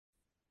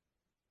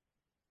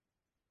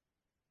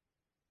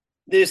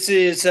This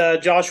is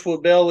Joshua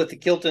Bell with the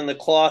Kilt and the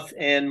Cloth,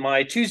 and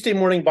my Tuesday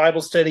morning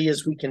Bible study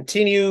as we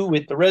continue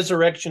with the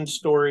resurrection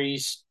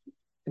stories.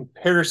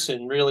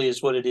 Comparison really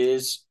is what it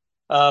is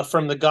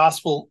from the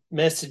gospel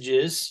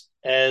messages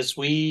as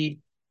we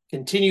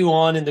continue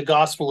on in the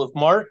Gospel of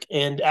Mark.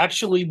 And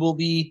actually, we'll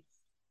be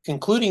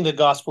concluding the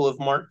Gospel of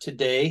Mark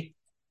today.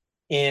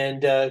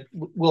 And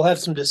we'll have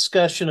some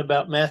discussion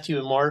about Matthew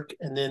and Mark,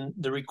 and then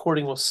the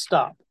recording will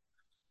stop.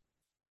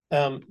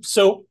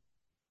 So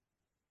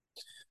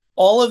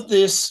all of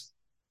this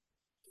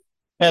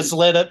has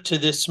led up to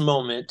this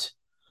moment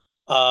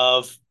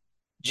of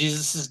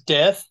Jesus's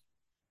death,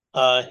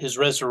 his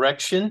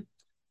resurrection.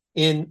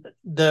 In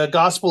the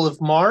Gospel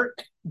of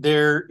Mark,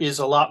 there is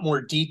a lot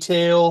more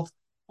detail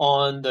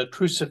on the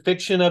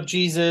crucifixion of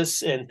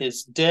Jesus and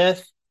his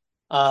death.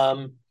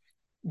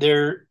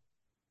 There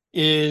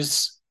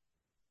is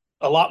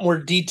a lot more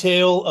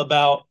detail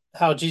about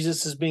how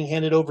Jesus is being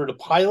handed over to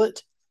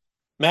Pilate.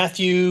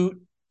 Matthew,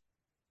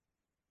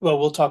 well,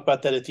 we'll talk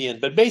about that at the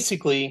end. But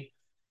basically,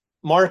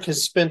 Mark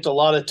has spent a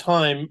lot of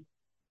time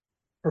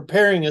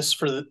preparing us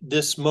for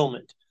this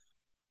moment.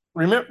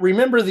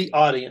 Remember the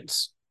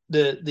audience.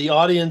 The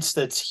audience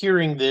that's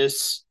hearing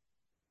this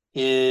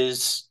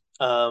is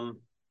trying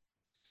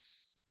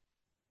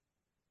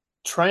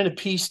to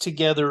piece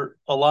together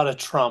a lot of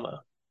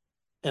trauma,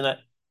 and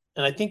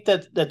I think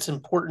that's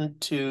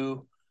important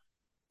to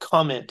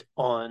comment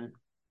on.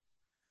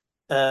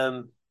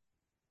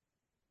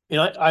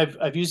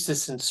 I've used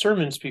this in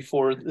sermons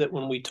before, that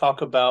when we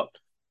talk about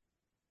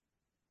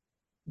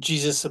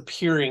Jesus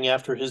appearing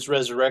after his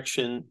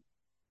resurrection,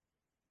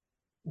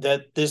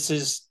 that this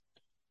is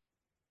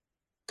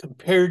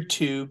compared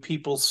to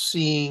people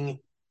seeing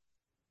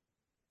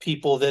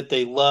people that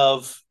they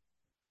love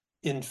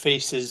in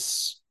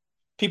faces,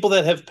 people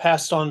that have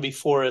passed on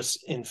before us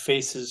in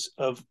faces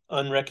of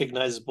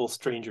unrecognizable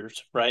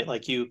strangers, right?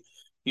 Like you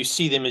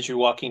see them as you're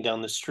walking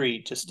down the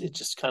street. It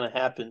just kind of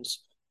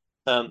happens.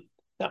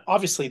 Now,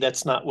 obviously,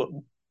 that's not what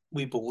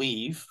we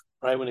believe,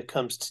 right? When it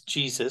comes to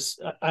Jesus,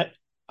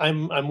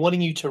 I'm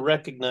wanting you to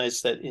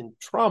recognize that in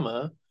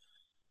trauma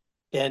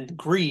and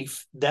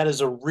grief, that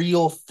is a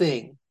real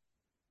thing,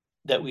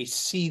 that we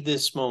see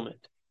this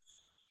moment.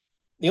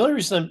 The only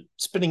reason I'm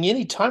spending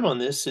any time on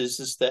this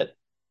is that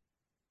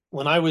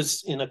when I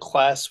was in a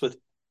class with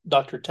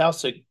Dr.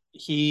 Tausig,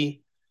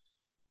 he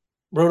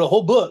wrote a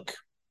whole book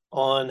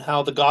on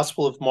how the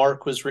Gospel of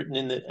Mark was written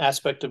in the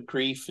aspect of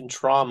grief and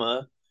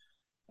trauma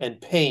and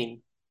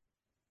pain.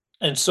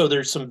 And so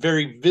there's some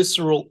very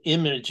visceral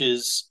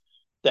images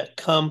that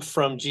come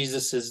from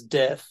Jesus's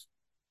death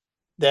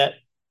that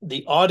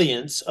the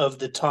audience of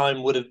the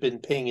time would have been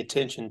paying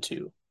attention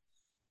to.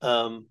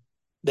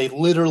 They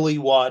literally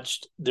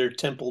watched their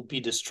temple be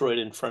destroyed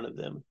in front of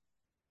them,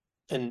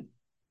 and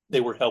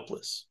they were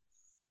helpless.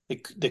 They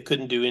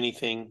couldn't do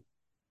anything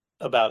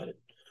about it.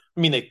 I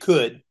mean, they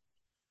could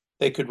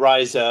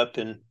rise up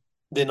and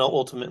then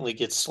ultimately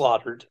get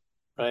slaughtered,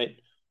 right?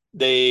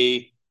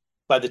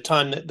 By the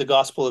time that the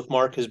Gospel of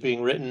Mark is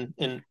being written,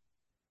 and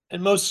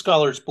most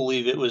scholars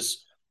believe it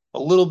was a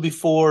little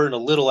before and a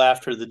little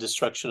after the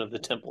destruction of the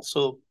temple.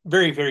 So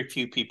very, very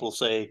few people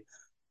say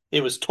it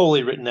was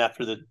totally written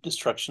after the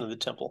destruction of the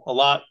temple. A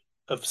lot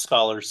of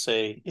scholars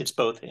say it's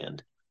both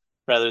and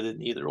rather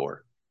than either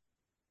or.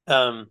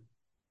 So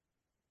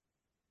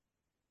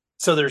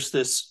there's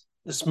this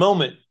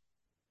moment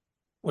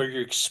where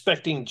you're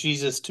expecting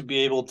Jesus to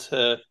be able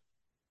to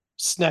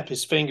snap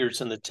his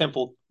fingers and the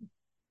temple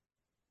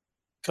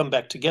come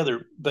back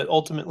together, but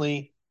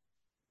ultimately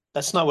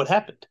that's not what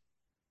happened.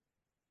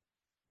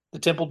 The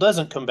temple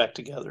doesn't come back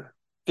together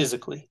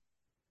physically.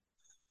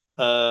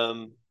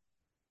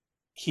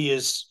 He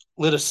has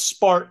lit a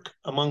spark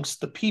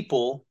amongst the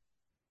people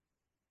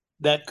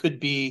that could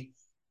be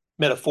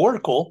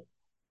metaphorical,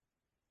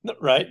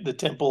 right? The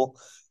temple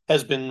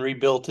has been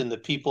rebuilt and the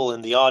people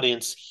in the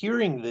audience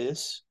hearing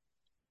this,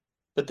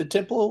 but the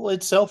temple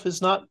itself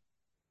is not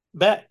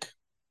back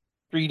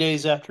 3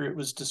 days after it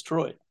was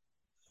destroyed.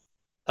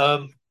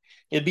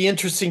 It'd be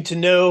interesting to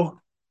know,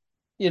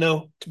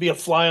 to be a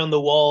fly on the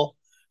wall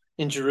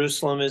in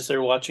Jerusalem as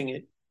they're watching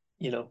it,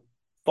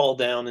 fall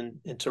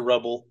down into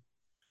rubble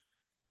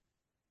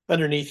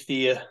underneath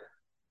the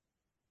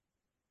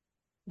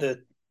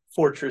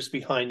fortress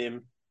behind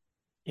him,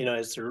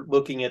 as they're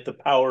looking at the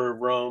power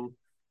of Rome,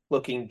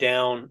 looking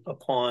down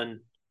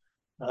upon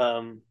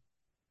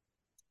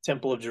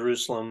Temple of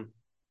Jerusalem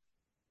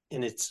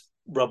in its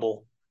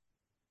rubble.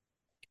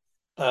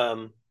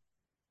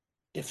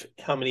 If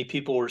how many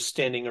people were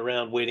standing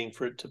around waiting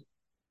for it to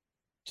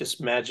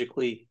just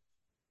magically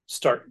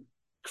start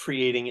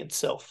creating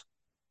itself.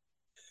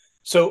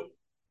 So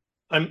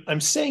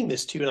I'm saying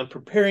this to you, and I'm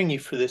preparing you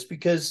for this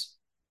because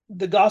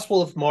the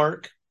Gospel of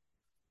Mark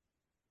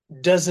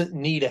doesn't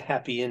need a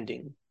happy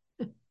ending.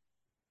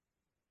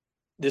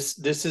 This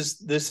is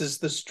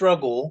the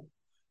struggle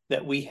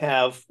that we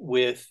have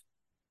with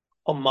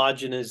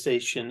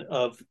homogenization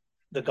of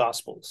the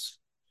Gospels.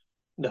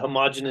 The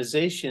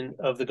homogenization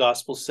of the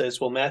Gospel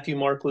says, well, Matthew,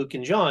 Mark, Luke,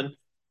 and John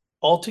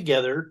all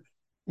together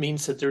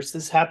means that there's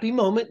this happy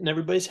moment and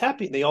everybody's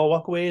happy. They all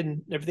walk away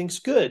and everything's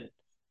good.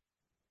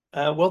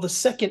 Well, the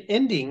second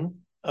ending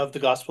of the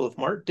Gospel of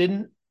Mark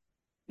didn't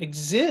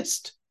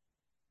exist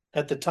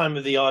at the time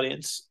of the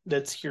audience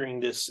that's hearing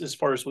this, as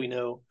far as we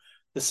know.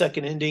 The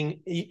second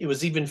ending, it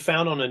was even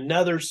found on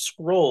another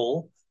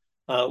scroll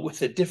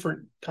with a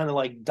different kind of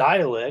like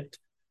dialect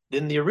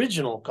than the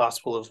original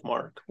Gospel of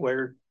Mark,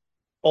 where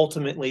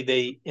ultimately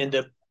they end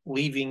up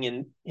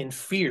leaving in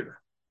fear,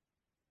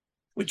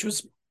 which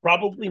was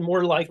probably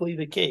more likely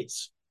the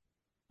case.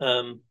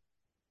 And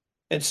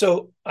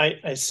so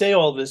I say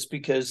all this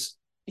because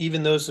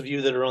even those of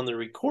you that are on the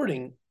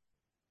recording,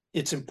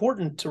 it's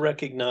important to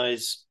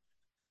recognize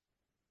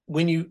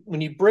when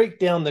you break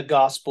down the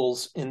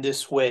Gospels in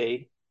this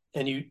way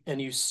and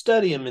you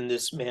study them in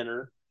this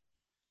manner,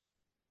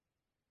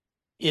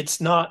 it's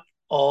not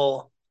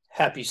all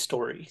happy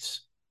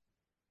stories.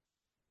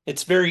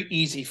 It's very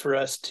easy for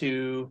us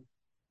to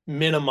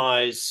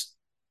minimize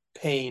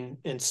pain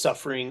and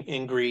suffering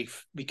and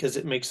grief because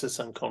it makes us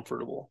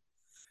uncomfortable.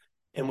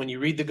 And when you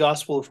read the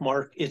Gospel of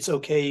Mark, it's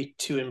okay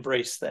to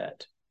embrace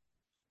that.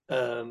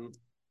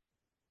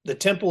 The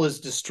temple is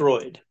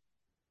destroyed.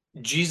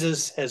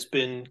 Jesus has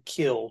been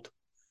killed.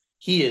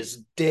 He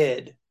is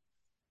dead.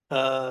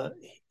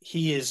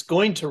 He is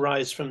going to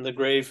rise from the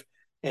grave,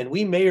 and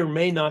we may or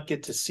may not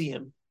get to see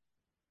him.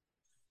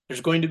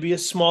 There's going to be a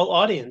small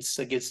audience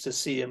that gets to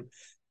see him,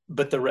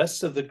 but the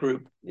rest of the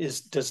group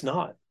does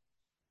not.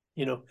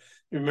 You know,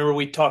 remember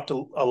we talked a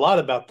lot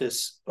about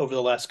this over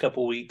the last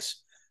couple of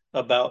weeks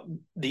about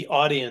the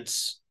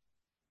audience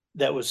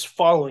that was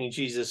following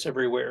Jesus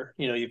everywhere.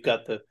 You know, you've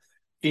got the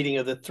feeding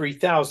of the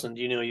 3,000.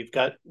 You know, you've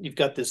got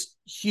this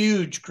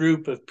huge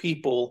group of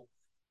people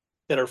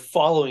that are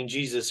following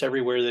Jesus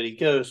everywhere that he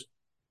goes.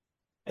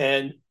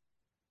 And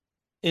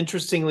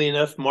interestingly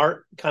enough,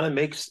 Mark kind of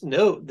makes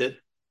note that,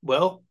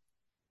 well,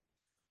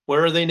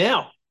 where are they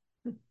now?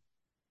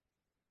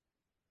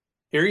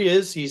 Here he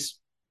is. He's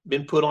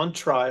been put on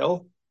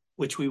trial,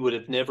 which we would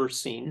have never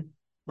seen,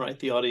 right?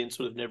 The audience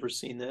would have never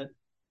seen that.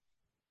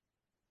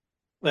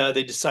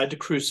 They decide to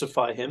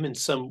crucify him in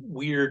some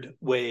weird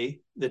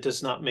way that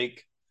does not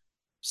make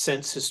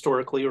sense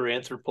historically or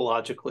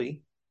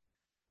anthropologically.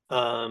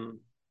 And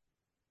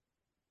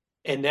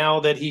now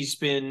that he's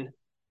been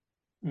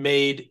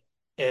made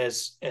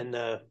as, and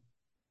the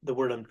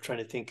word I'm trying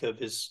to think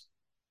of is,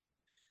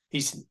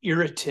 he's an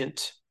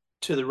irritant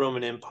to the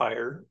Roman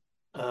Empire.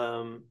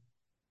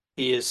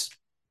 He is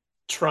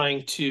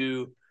trying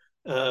to,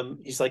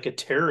 he's like a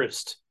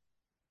terrorist.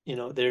 You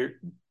know,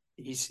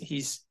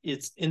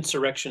 it's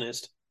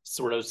insurrectionist. That's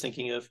the word I was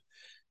thinking of.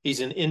 He's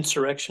an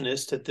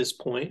insurrectionist at this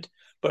point,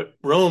 but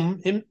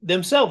Rome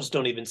themselves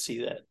don't even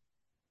see that.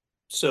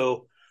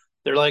 So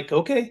they're like,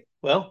 okay,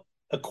 well,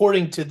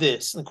 according to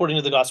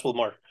the Gospel of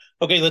Mark,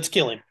 okay, let's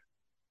kill him.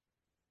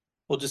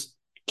 We'll just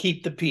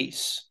keep the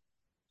peace.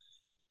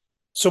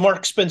 So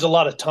Mark spends a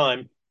lot of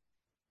time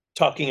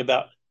talking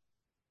about,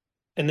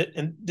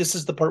 and this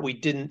is the part we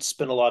didn't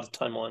spend a lot of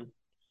time on,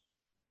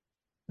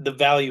 the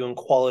value and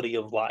quality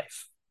of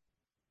life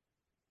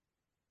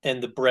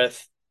and the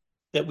breath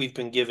that we've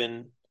been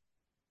given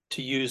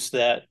to use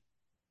that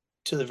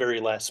to the very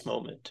last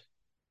moment,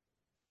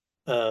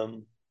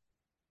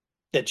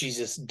 that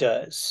Jesus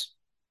does.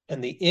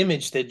 And the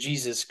image that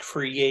Jesus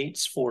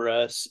creates for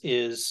us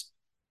is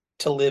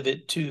to live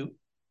it to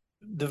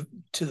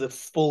the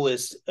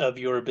fullest of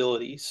your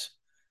abilities,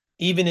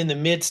 even in the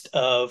midst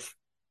of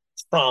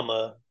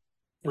trauma,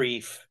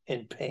 grief,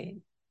 and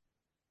pain.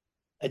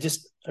 I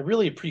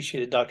really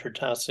appreciated Dr.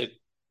 Taussig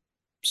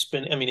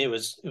it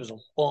was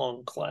a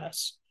long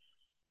class,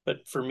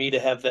 but for me to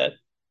have that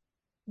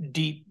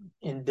deep,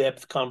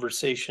 in-depth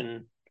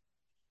conversation,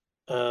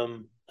 I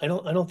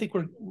don't think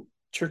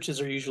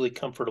churches are usually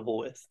comfortable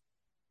with.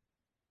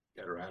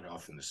 Got to ride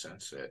off in the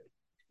sunset.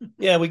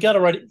 Yeah, he's got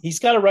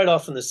to ride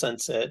off in the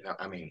sunset. No,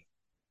 I mean,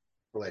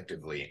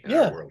 collectively in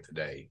our world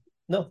today.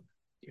 No.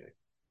 Yeah.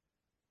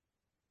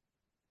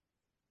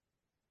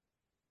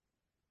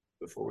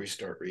 Before we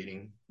start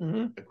reading,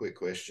 a quick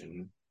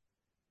question.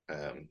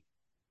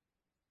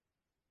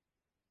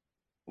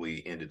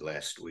 We ended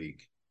last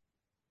week,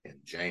 and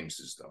James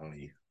is the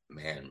only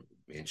man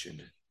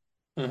mentioned,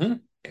 and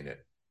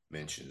it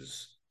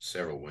mentions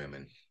several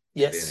women.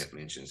 Yes. Then it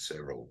mentions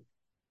several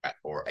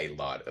or a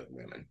lot of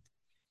women,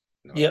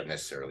 not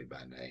necessarily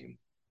by name.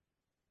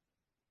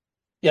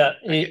 Yeah,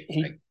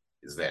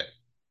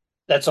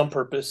 that's on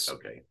purpose.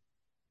 Okay.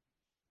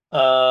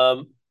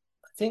 I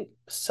think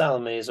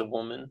Salome is a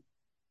woman.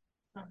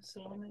 Oh,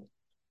 Salome.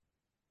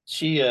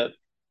 She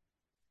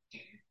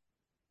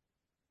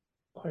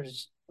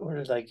where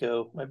did I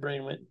go? My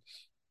brain went.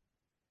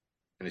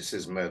 And it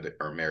says mother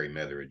or Mary,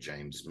 mother of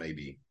James.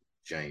 Maybe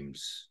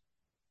James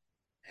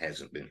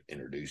hasn't been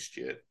introduced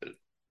yet, but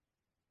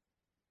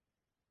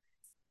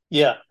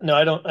yeah, no,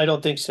 I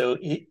don't think so.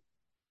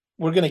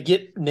 We're going to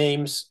get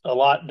names a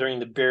lot during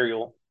the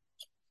burial.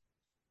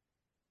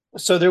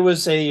 So there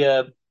was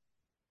I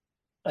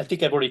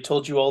think I've already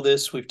told you all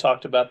this. We've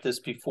talked about this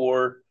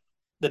before,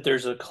 that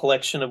there's a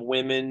collection of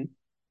women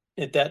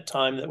at that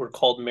time that were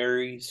called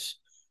Marys.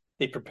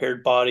 They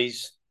prepared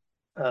bodies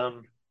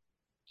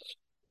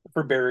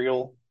for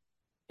burial.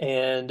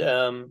 And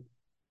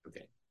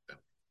okay.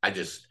 I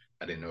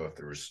didn't know if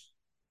there was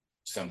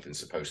something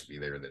supposed to be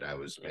there that I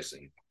was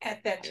missing.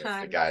 At that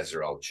time, the guys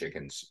are all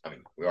chickens. I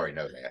mean, we already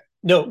know that.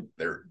 No,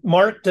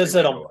 Mark does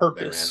that on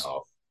purpose.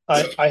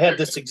 I had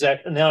this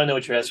exact. Now I know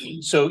what you're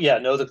asking. So yeah,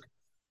 no, the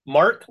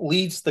Mark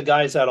leads the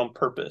guys out on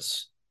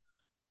purpose.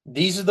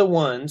 These are the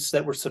ones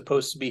that were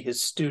supposed to be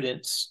his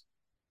students,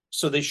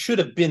 so they should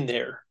have been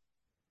there,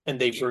 and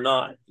they were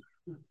not.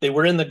 They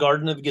were in the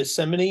Garden of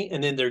Gethsemane,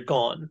 and then they're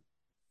gone.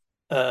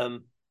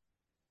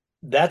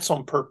 That's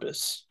on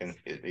purpose. And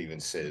it even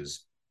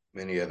says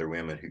many other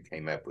women who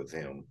came up with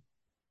him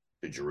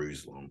to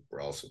Jerusalem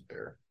were also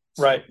there.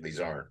 So right. These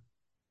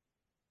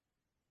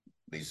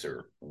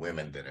are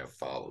women that have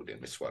followed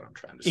him, is what I'm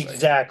trying to say.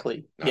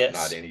 Exactly. Yes.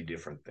 Not any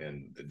different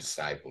than the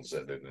disciples,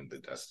 other than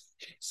the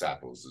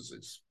disciples as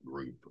its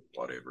group or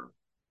whatever.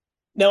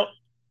 Now,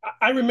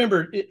 I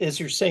remember, as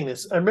you're saying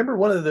this, I remember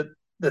one of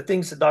the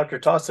things that Dr.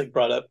 Taussig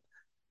brought up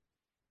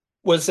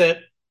was that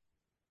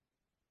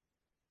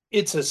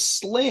it's a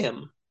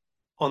slam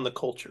on the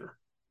culture.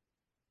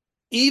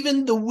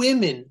 Even the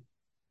women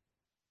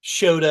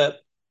showed up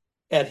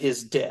at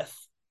his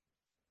death,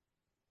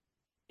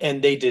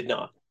 and they did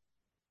not.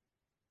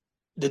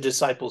 The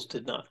disciples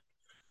did not.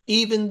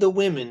 Even the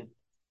women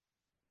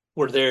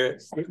were there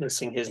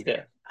witnessing his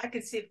death. I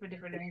could see it from a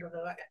different angle,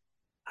 though.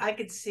 I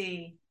could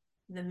see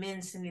the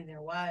men sending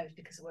their wives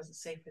because it wasn't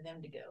safe for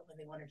them to go, and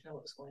they wanted to know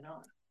what was going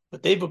on.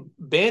 But they've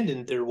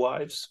abandoned their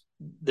wives.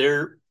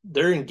 They're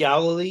in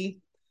Galilee.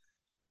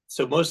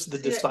 So most of the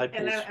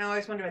disciples. And I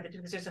always wonder about that,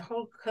 because there's a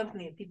whole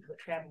company of people that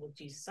travel with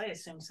Jesus. I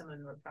assume some of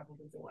them are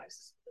probably the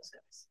wives of those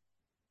guys.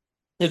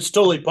 It's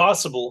totally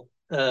possible.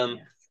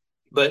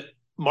 But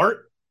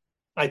Mark,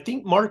 I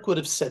think Mark would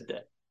have said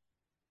that.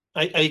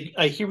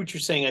 I hear what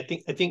you're saying. I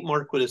think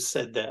Mark would have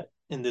said that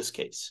in this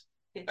case.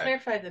 It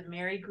clarified the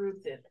Mary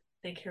group that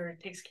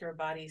takes care of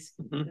bodies.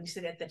 Mm-hmm. You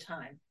said at the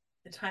time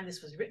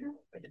this was written,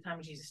 or at the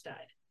time Jesus died.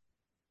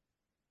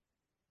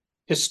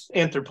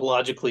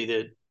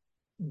 Anthropologically,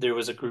 there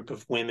was a group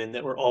of women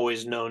that were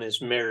always known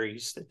as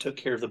Marys that took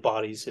care of the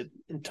bodies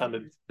in time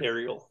of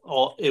burial.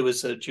 It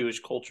was a Jewish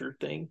culture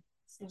thing.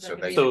 Seems like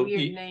it'd be a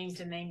weird name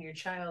to name your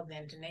child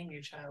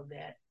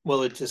that.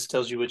 Well, it just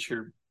tells you what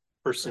your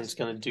person's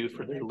going to do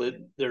for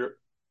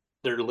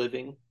their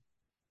living.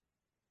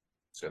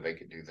 So they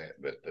could do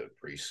that, but the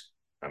priests,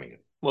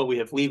 well, we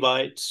have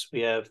Levites,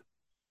 we have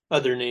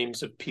other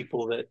names of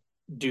people that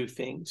do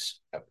things.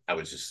 I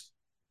was just,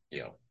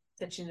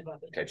 touching the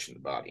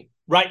body.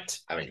 Right.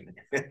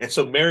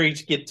 So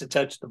Marys get to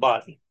touch the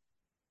body.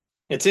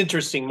 It's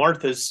interesting.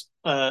 Martha's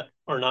are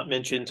not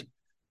mentioned.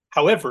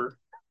 However,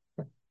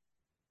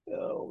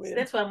 so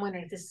that's why I'm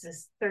wondering if this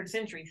is a 3rd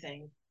century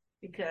thing,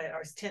 because,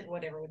 or 10th,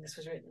 whatever, when this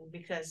was written,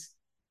 because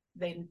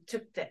they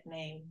took that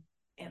name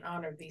and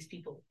honored these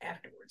people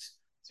afterwards.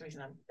 That's the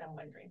reason I'm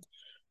wondering.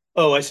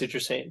 Oh, I see what you're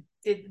saying.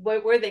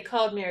 Were they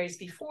called Marys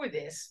before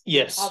this?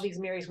 Yes. All these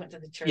Marys went to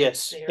the church.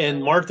 Yes,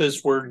 and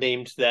Martha's were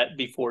named that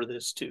before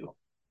this too.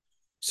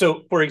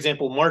 So, for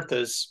example,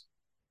 Martha's.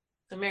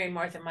 So Mary and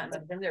Martha might not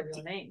have been their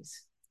real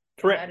names.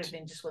 Correct. It might have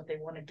been just what they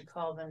wanted to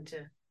call them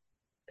to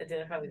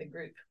identify with the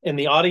group. And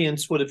the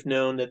audience would have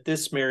known that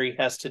this Mary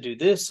has to do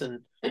this,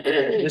 and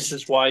this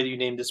is why you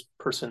named this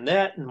person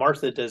that, and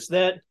Martha does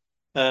that.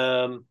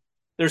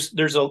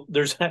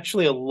 There's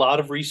actually a lot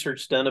of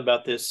research done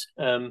about this.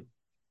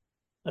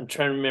 I'm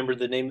trying to remember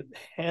the name.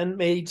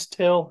 Handmaid's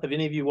Tale. Have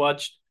any of you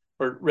watched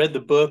or read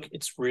the book?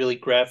 It's really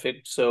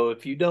graphic. So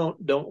if you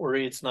don't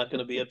worry. It's not going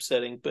to be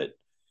upsetting. But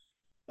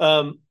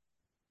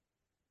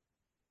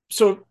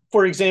so,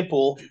 for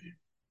example,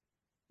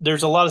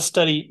 there's a lot of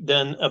study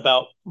done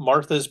about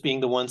Martha's being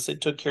the ones that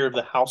took care of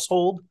the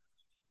household,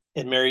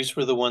 and Mary's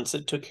were the ones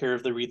that took care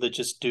of the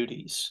religious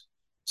duties.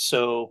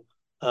 So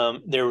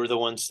they were the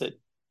ones that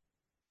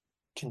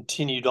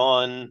continued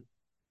on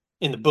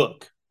in the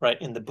book,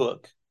 right? In the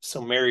book. So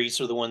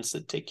Mary's are the ones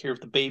that take care of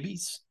the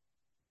babies.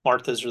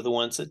 Martha's are the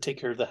ones that take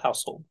care of the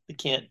household. They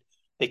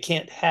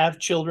can't have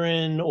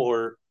children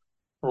or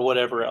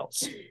whatever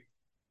else.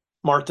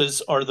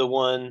 Martha's are the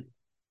one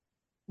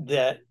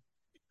that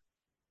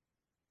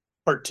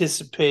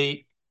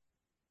participate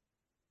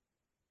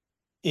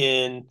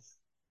in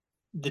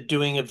the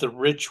doing of the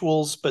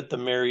rituals, but the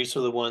Marys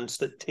are the ones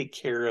that take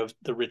care of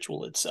the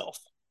ritual itself.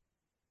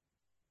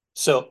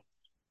 So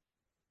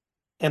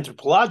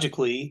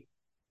anthropologically,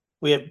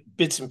 we have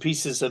bits and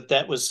pieces of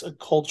that was a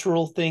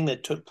cultural thing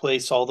that took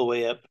place all the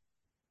way up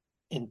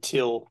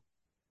until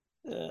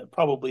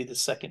probably the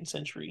 2nd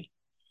century.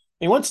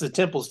 Once the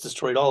temple's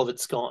destroyed, all of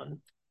it's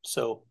gone.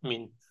 So,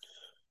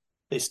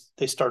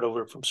 they start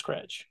over from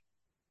scratch.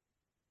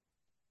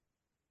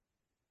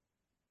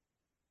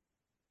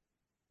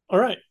 All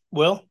right.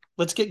 Well,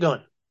 let's get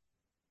going.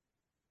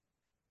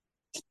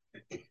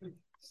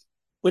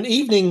 When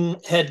evening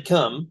had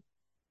come,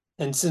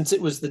 and since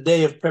it was the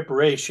day of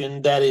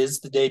preparation, that is,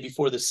 the day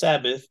before the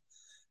Sabbath,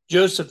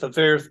 Joseph of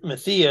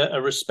Arimathea,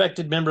 a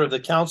respected member of the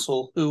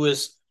council, who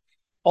was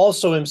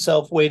also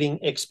himself waiting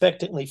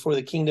expectantly for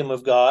the kingdom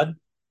of God,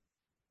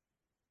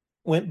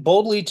 went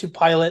boldly to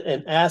Pilate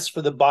and asked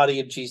for the body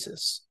of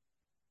Jesus.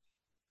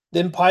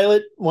 Then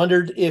Pilate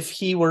wondered if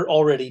he were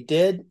already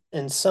dead,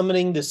 and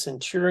summoning the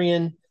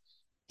centurion,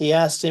 he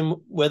asked him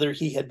whether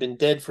he had been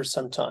dead for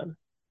some time.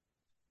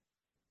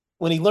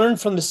 When he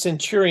learned from the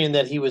centurion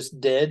that he was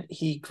dead,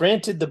 he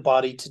granted the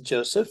body to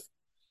Joseph.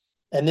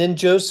 And then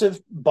Joseph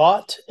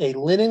bought a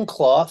linen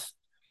cloth,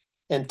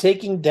 and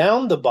taking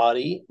down the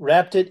body,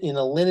 wrapped it in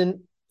the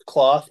linen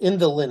cloth, and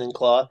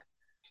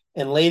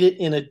laid it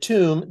in a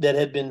tomb that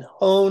had been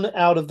hewn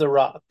out of the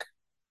rock.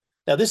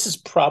 Now, this is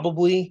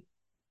probably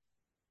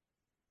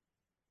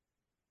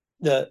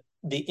the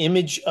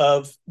image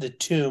of the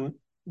tomb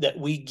that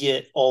we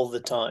get all the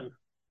time.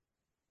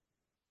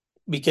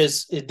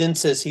 Because it then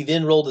says he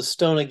then rolled a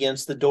stone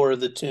against the door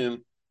of the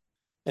tomb,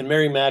 and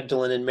Mary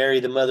Magdalene and Mary,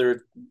 the mother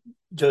of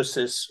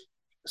Joseph,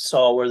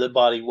 saw where the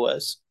body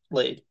was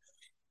laid.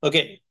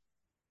 Okay,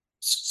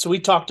 so we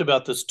talked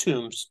about those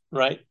tombs,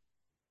 right?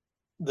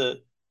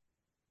 The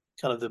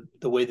kind of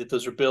the way that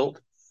those are built.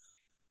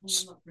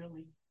 Not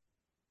really.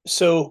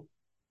 So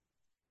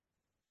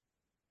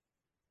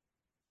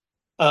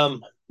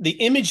the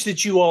image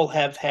that you all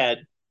have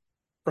had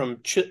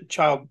from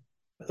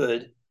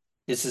childhood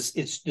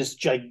is this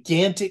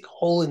gigantic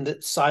hole in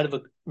the side of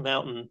a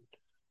mountain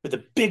with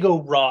a big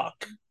old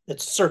rock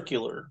that's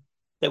circular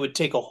that would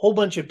take a whole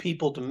bunch of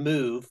people to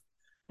move,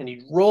 and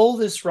you'd roll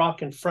this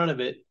rock in front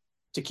of it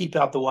to keep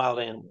out the wild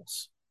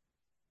animals.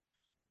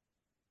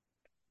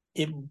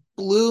 It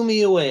blew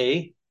me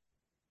away.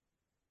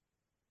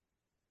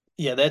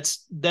 Yeah,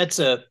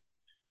 that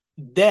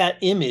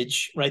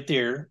image right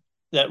there,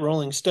 that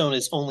rolling stone,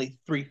 is only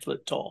 3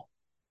 foot tall.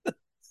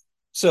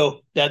 So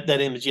that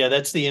image, yeah,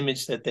 that's the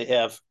image that they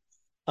have.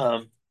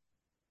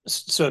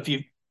 So if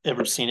you've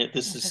ever seen it,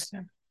 this is,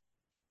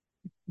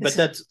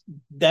 but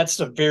that's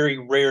a very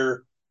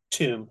rare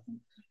tomb.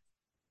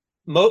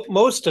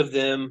 Most of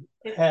them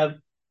have.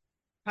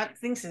 I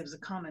think it was a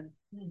common.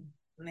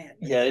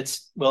 Yeah,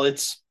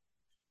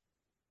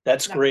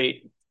 that's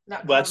great.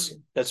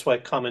 That's why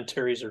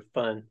commentaries are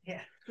fun.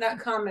 Yeah, not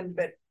common,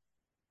 but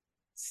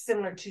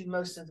similar to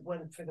most of the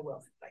one for the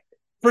wealthy, like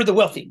for the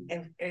wealthy,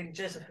 and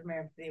Joseph of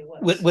Arimathea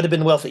would have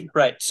been wealthy,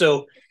 right?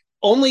 So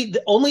only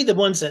the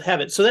ones that have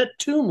it. So that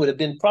tomb would have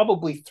been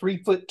probably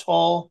 3 foot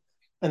tall,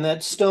 and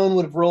that stone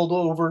would have rolled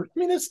over. I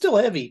mean, it's still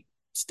heavy,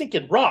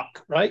 stinking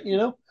rock, right? You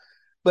know,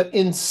 but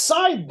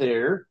inside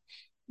there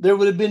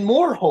would have been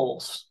more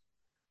holes,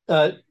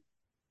 hewn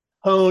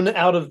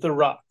out of the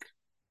rock.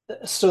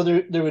 So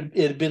it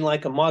had been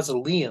like a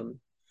mausoleum,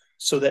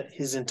 so that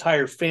his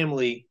entire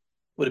family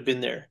would have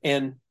been there.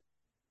 And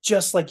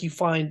just like you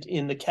find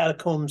in the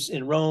catacombs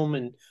in Rome,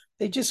 and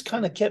they just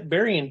kind of kept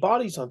burying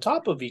bodies on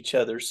top of each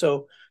other.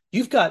 So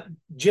you've got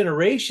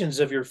generations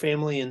of your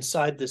family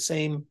inside the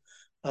same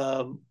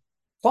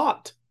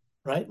plot,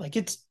 right? Like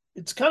it's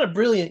kind of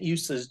brilliant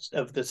uses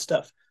of this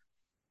stuff.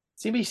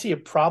 Does anybody see a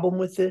problem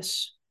with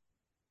this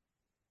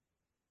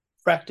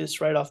practice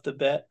right off the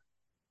bat?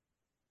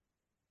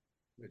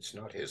 It's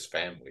not his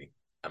family.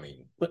 I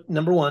mean, but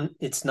number one,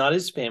 it's not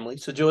his family.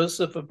 So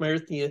Joseph of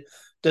Arimathea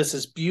does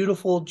this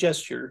beautiful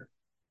gesture.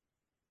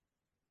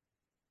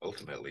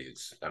 Ultimately,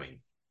 it's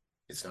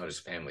not his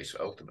family. So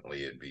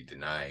ultimately, it'd be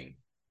denying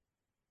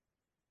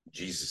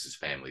Jesus's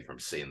family from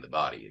seeing the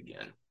body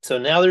again. So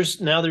now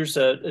there's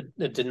a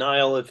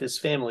denial of his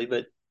family,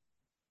 but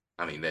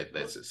I mean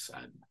that's a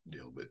side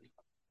deal. But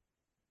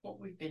what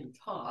we've been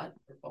taught,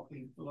 or what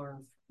we've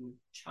learned from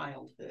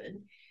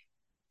childhood,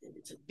 that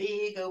it's a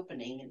big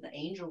opening, and the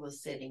angel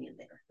was sitting in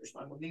there. There's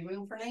not going to be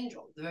room for an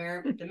angel.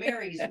 The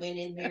Marys went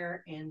in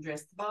there and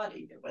dressed the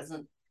body. There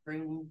wasn't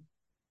room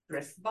to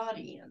dress the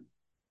body in.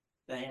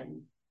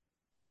 Then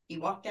he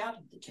walked out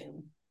of the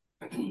tomb,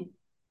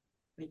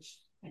 which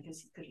I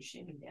guess he could have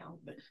shimmed him down,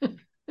 but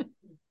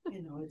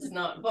it's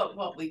not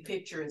what we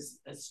picture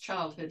as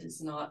childhood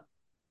is not,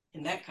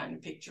 in that kind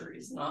of picture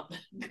is not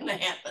going to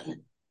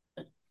happen.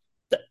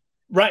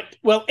 Right.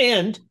 Well,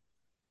 and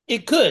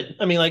it could.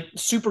 I mean, like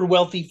super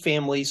wealthy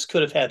families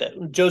could have had that.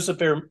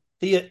 Joseph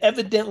Arimathea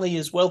evidently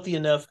is wealthy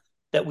enough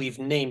that we've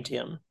named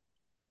him.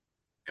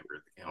 Member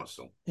of the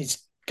council.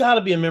 He's got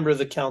to be a member of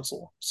the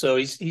council. So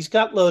he's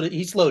got loaded.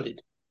 He's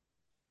loaded.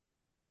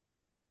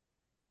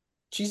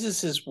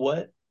 Jesus is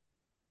what?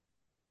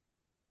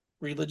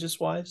 Religious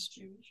wise?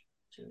 Jewish.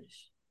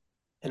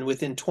 And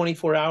within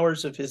 24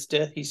 hours of his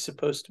death, he's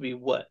supposed to be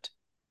what?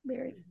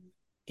 Buried.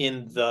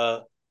 In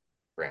the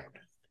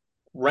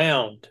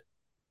round.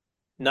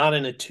 Not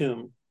in a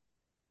tomb.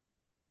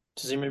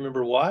 Does anyone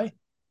remember why?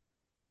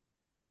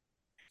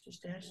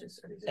 Just ashes.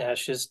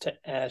 Ashes to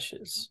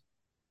ashes.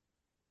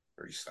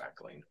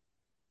 Recycling.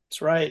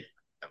 That's right.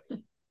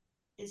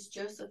 Is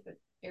Joseph of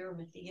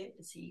Arimathea,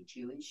 is he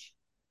Jewish?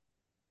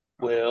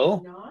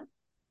 Well, not?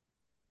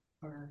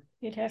 Or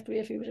it'd have to be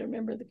if he was a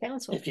member of the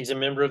council. If he's a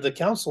member of the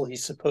council,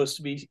 he's supposed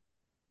to be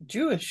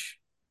Jewish.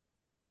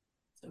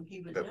 So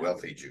he would but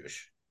wealthy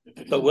Jewish.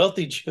 but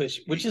wealthy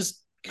Jewish, which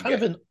is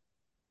kind of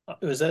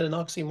was that an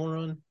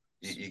oxymoron?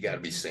 You got to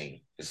be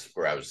seen. This is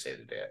where I was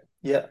headed at.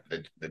 Yeah.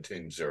 The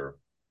tombs are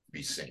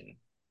be seen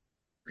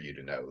for you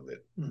to know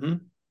that. Mm-hmm.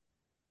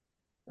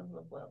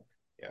 Wealth.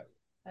 Yeah.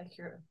 Like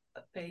your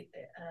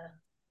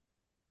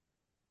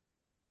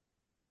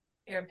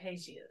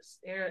Areopagus.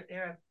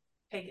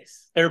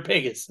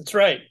 Areopagus. That's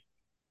right.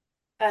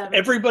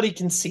 Everybody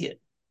can see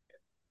it.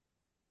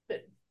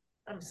 But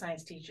I'm a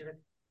science teacher.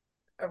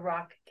 A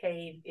rock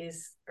cave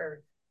is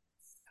earth.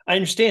 I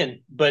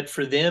understand, but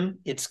for them,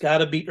 it's got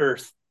to be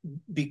earth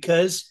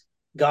because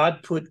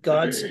God put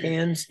God's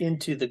hands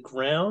into the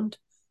ground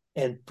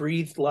and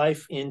breathed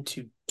life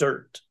into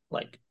dirt,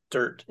 like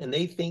dirt, and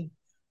they think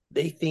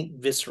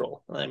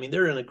visceral. I mean,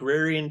 they're an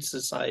agrarian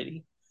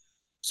society,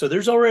 so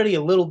there's already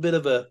a little bit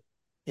of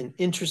an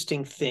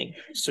interesting thing.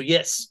 So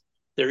yes,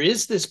 there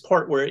is this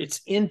part where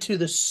it's into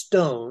the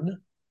stone,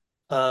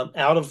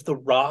 out of the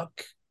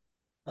rock.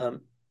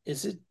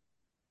 Is it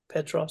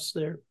Petros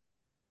there?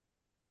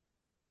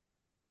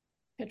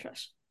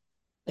 Petros.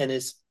 And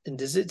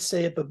does it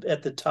say up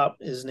at the top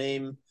his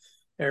name,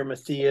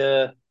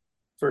 Arimathea,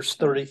 verse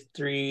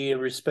 33, a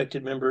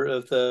respected member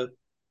of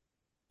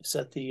is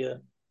that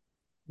the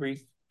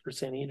Greek for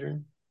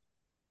Sanhedrin?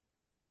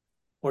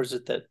 Or is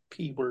it that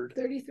P word?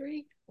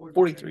 33?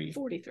 43.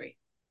 43.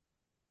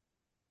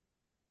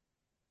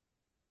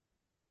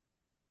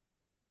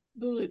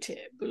 Boulutes.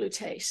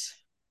 Boulutes.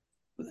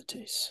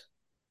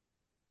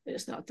 It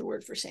is not the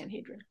word for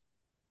Sanhedrin.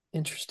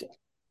 Interesting.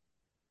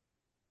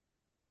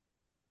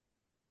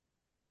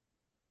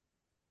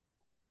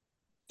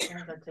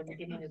 Sounds like the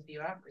beginning of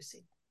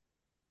bureaucracy.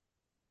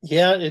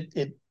 Yeah,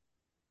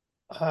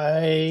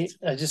 I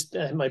just,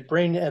 my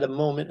brain at a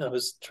moment, I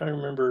was trying to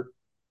remember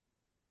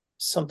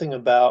something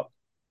about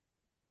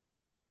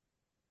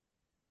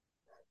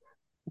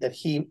that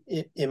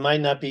it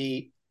might not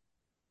be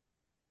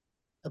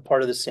a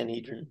part of the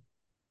Sanhedrin.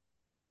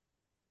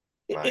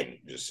 Mine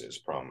just says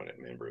prominent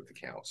member of the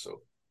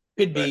council.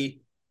 Could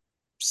be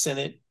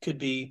Senate, could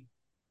be.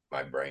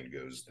 My brain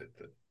goes that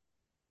the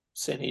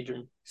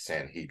Sanhedrin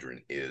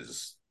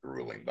is the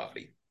ruling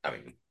body. I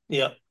mean,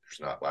 yeah, there's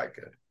not like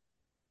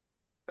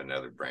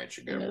another branch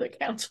of government. Another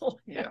council.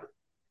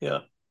 Yeah.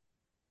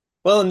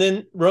 Well, and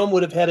then Rome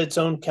would have had its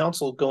own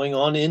council going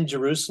on in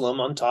Jerusalem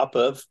on top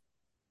of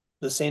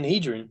the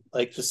Sanhedrin.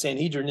 Like the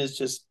Sanhedrin is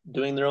just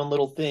doing their own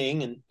little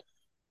thing, and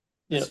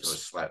it's a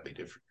slightly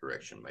different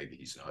direction. Maybe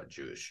he's not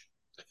Jewish.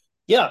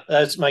 Yeah,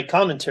 as my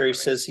commentary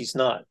says, he's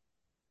not.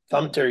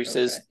 Commentary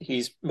says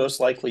he's most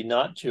likely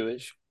not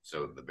Jewish.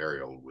 So the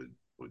burial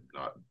would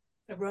not.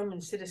 A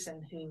Roman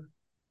citizen who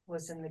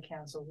was in the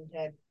council who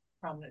had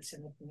prominence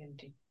in the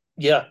community.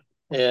 Yeah,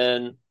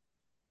 and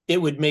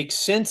it would make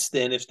sense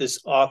then if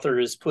this author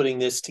is putting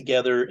this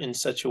together in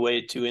such a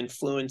way to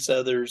influence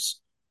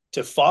others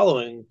to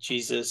following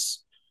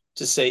Jesus,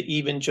 to say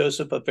even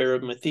Joseph of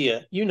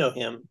Arimathea, you know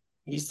him,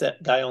 he's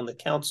that guy on the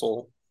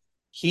council.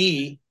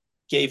 He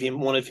gave him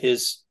one of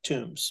his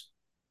tombs.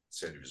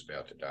 Said he was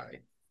about to die.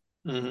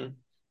 Mm-hmm.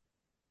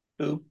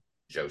 Who?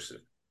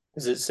 Joseph.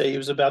 Does it say he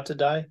was about to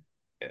die?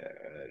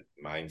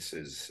 Mine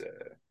says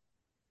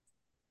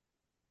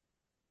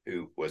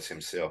who was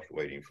himself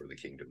waiting for the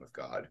kingdom of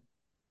God.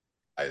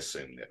 I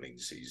assume that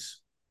means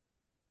he's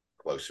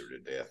closer to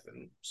death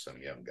than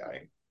some young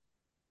guy.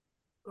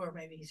 Or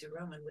maybe he's a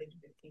Roman waiting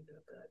for the kingdom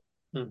of God.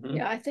 Mm-hmm.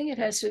 Yeah, I think it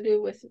has to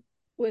do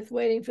with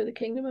waiting for the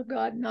kingdom of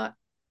God, not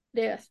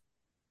death.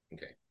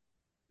 Okay.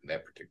 In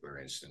that particular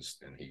instance,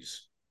 then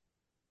he's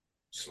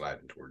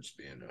sliding towards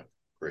being a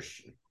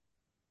Christian.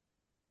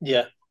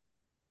 Yeah.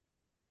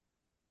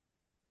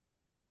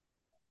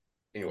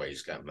 Anyway,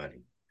 he's got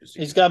money.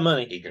 He's got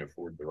money. He can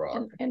afford the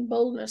rock. And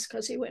boldness,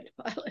 because he went to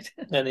Pilate.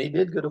 And he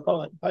did go to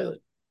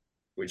Pilate.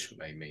 Which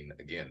may mean,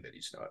 again, that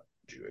he's not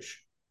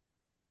Jewish.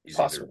 He's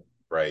possible. Either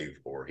brave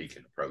or he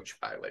can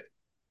approach Pilate.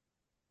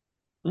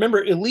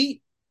 Remember,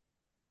 elite,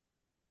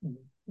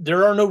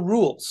 there are no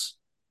rules.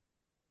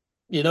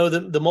 You know,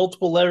 the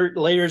multiple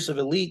layers of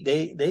elite,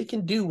 they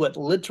can do what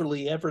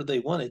literally ever they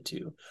wanted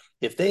to.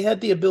 If they had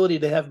the ability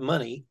to have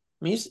money,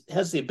 I mean, he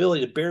has the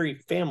ability to bury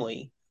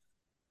family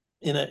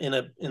in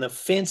a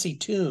fancy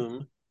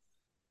tomb.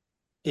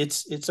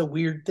 It's a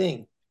weird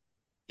thing.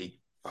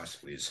 He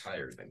possibly is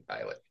higher than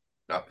Pilate,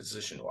 not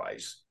position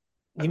wise.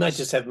 He might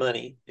just have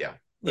money. Yeah.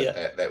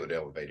 But that would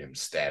elevate him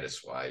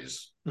status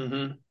wise.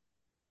 Mm-hmm.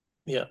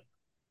 Yeah.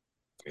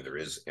 I mean, there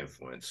is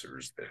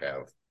influencers that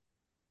have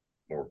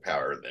more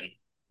power than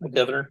the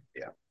governor.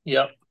 Yeah.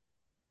 Yeah.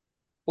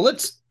 Well,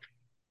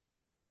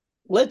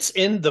 let's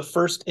end the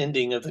first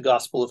ending of the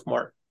Gospel of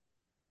Mark.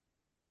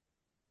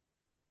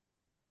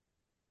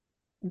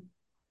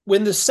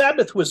 When the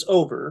Sabbath was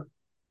over,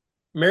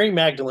 Mary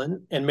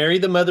Magdalene and Mary,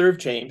 the mother of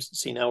James,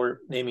 see, now we're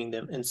naming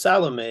them, and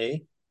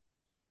Salome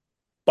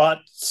bought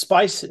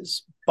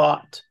spices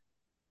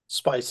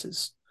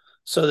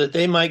so that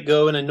they might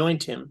go and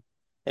anoint him.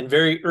 And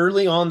very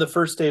early on the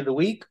first day of the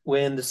week,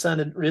 when the sun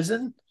had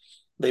risen,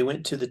 they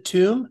went to the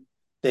tomb.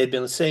 They had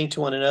been saying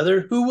to one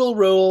another, "Who will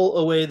roll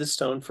away the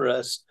stone for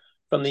us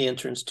from the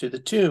entrance to the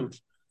tomb.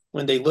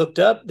 When they looked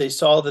up, they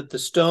saw that the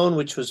stone,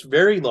 which was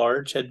very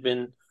large,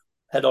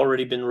 had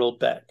already been rolled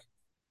back.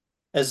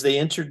 As they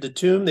entered the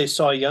tomb, they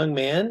saw a young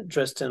man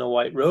dressed in a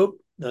white robe.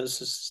 Now,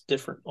 this is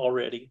different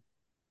already.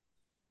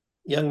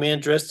 Young man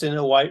dressed in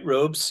a white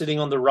robe sitting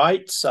on the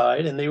right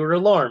side, and they were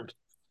alarmed.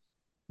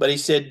 But he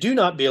said, "Do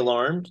not be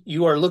alarmed.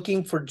 You are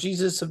looking for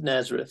Jesus of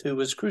Nazareth, who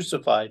was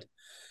crucified.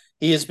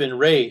 He has been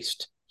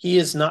raised. He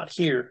is not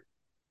here.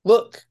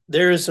 Look,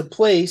 there is a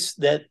place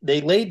that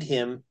they laid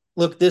him.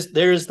 Look,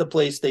 there is the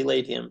place they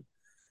laid him.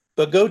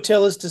 But go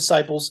tell his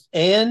disciples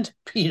and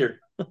Peter."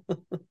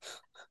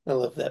 I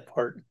love that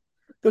part.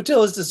 Go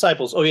tell his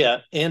disciples, oh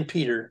yeah, and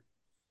Peter,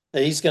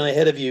 that he's going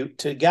ahead of you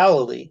to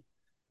Galilee.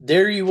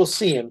 There you will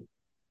see him,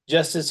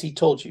 just as he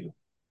told you.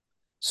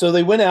 So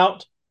they went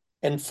out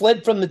and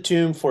fled from the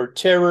tomb, for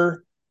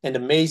terror and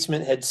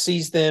amazement had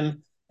seized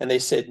them, and they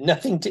said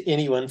nothing to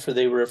anyone, for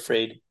they were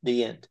afraid.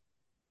 The end.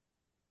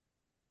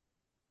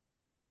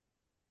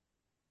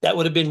 That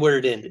would have been where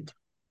it ended.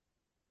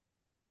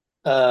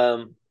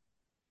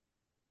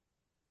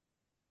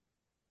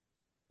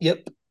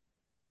 Yep,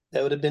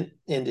 that would have been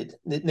ended.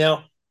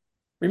 Now,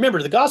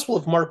 remember, the Gospel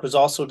of Mark was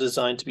also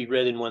designed to be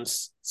read in one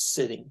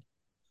sitting,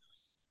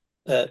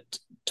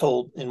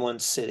 told in one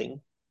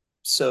sitting.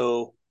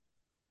 So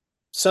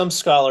some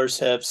scholars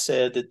have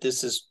said that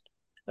this is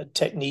a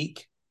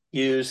technique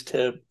used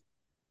to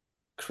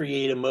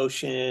create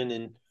emotion,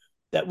 and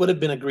that would have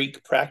been a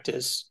Greek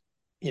practice.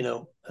 It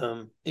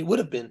would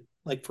have been,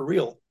 like, for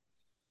real,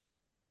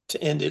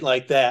 to end it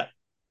like that.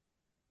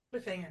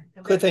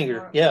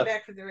 Cliffhanger, yeah.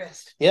 Back for the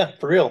rest. Yeah,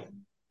 for real.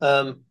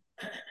 I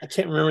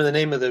can't remember the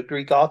name of the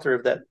Greek author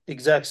of that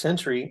exact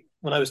century.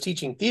 When I was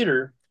teaching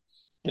theater,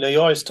 you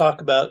always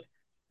talk about,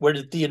 where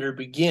did theater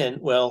begin?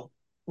 Well,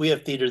 we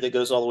have theater that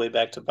goes all the way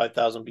back to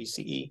 5000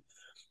 BCE.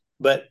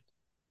 But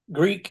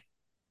Greek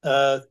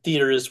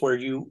theater is where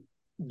you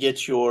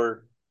get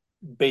your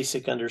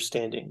basic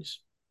understandings.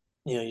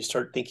 You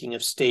start thinking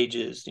of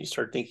stages, you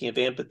start thinking of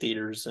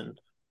amphitheaters and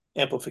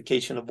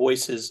amplification of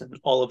voices and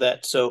all of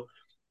that. So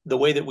the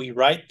way that we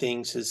write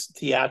things is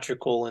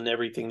theatrical in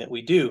everything that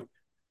we do.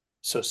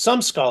 So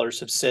some scholars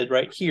have said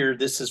right here,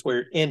 this is where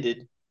it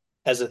ended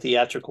as a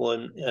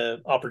theatrical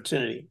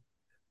opportunity.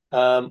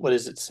 What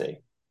does it say?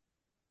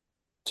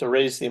 To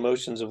raise the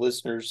emotions of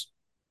listeners,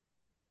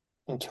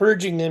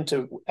 encouraging them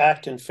to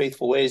act in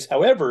faithful ways.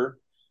 However,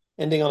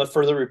 ending on a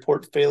further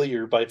report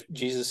failure by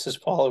Jesus'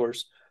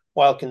 followers,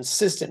 while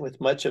consistent with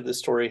much of the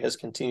story, has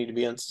continued to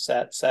be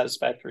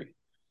unsatisfactory.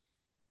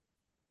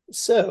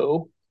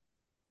 So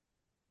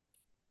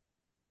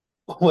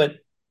what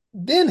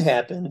then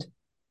happened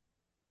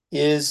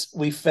is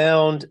we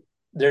found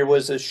there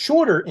was a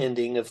shorter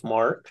ending of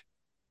Mark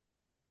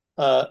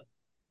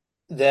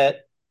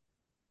that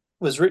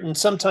was written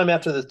sometime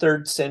after the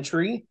 3rd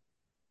century.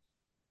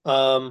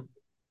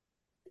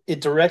 It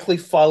directly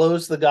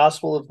follows the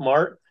Gospel of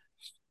Mark,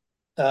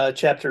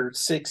 chapter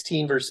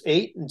 16, verse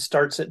 8, and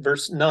starts at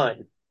verse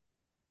 9.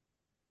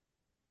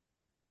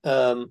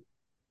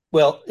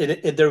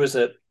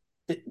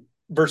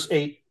 Verse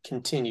 8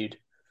 continued.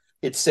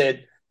 It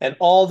said, "And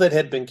all that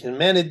had been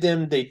commanded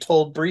them, they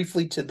told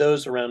briefly to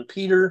those around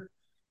Peter.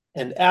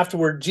 And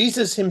afterward,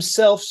 Jesus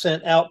himself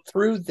sent out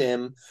through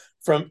them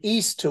from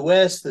east to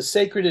west the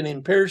sacred and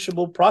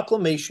imperishable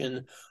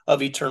proclamation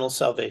of eternal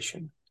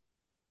salvation."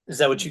 Is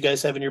that what you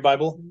guys have in your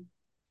Bible?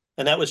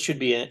 And that should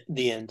be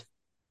the end,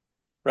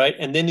 right?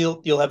 And then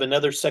you'll have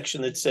another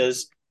section that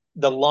says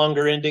the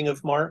longer ending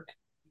of Mark.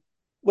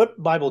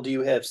 What Bible do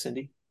you have,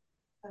 Cindy?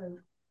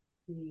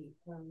 The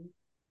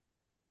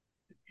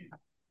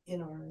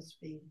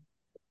NRSV.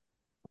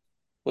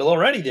 Well,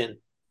 alrighty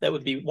then. That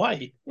would be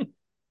why.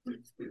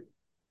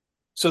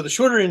 So the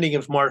shorter ending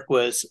of Mark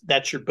was,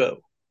 that's your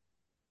bow.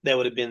 That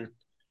would have been,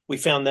 we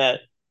found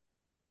that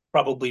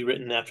probably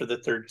written after the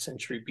 3rd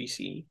century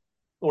BCE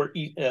or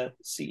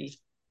CE.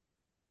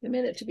 The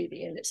minute to be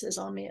the end, it says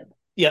amen.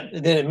 Yeah,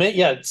 then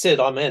it said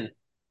amen.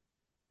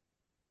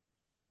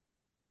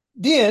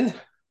 Then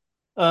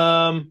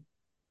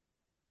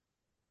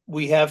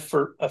we have,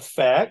 for a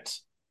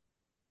fact,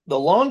 the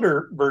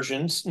longer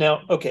versions.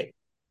 Now, okay.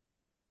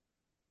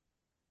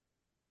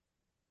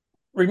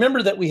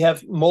 Remember that we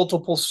have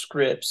multiple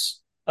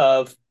scripts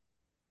of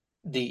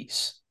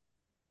these,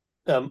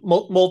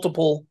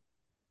 multiple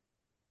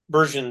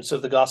versions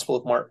of the Gospel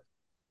of Mark.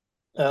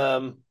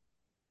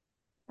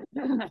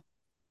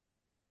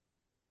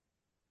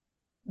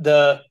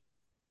 The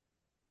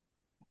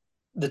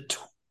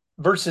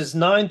verses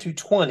 9 through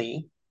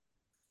 20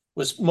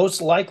 was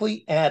most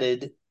likely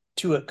added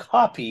to a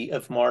copy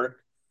of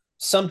Mark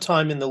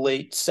sometime in the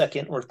late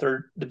 2nd or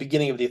 3rd, the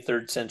beginning of the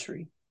 3rd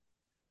century.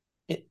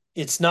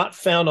 It's not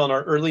found on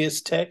our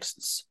earliest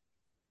texts.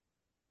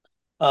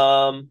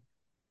 And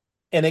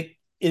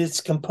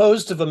it's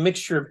composed of a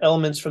mixture of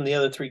elements from the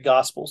other 3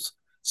 Gospels.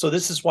 So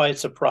this is why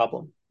it's a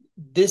problem.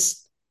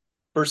 This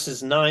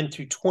verses 9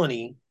 through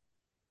 20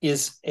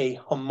 is a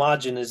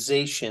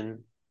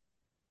homogenization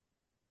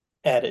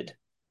added,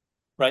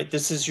 right?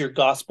 This is your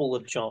Gospel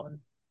of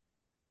John.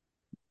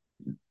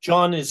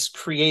 John is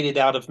created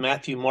out of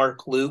Matthew,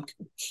 Mark, Luke,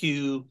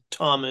 Q,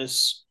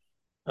 Thomas,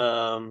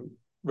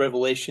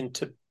 Revelation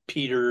to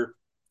Peter.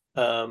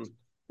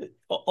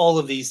 All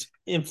of these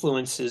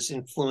influenced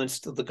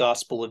the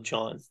Gospel of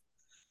John.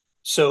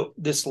 So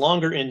this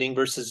longer ending,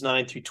 verses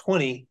 9 through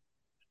 20,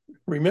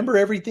 remember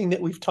everything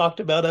that we've talked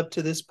about up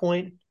to this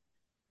point?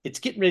 It's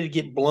getting ready to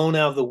get blown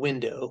out of the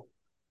window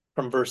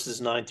from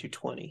verses 9 through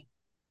 20,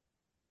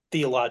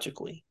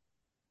 theologically.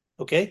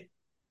 Okay?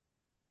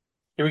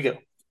 Here we go.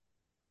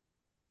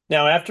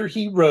 Now, after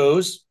he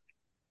rose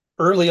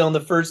early on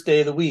the first day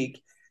of the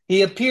week,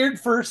 he appeared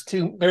first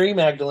to Mary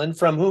Magdalene,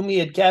 from whom he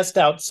had cast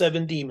out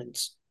 7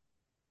 demons.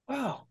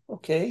 Wow,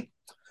 okay.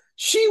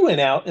 She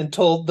went out and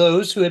told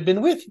those who had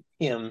been with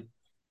him.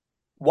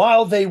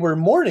 While they were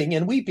mourning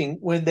and weeping,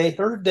 when they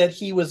heard that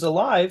he was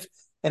alive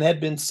and had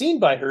been seen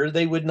by her,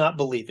 they would not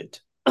believe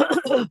it.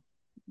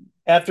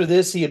 After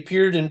this, he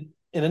appeared in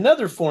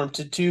another form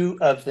to 2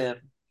 of them,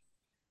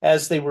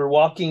 as they were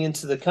walking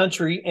into the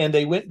country, and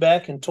they went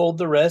back and told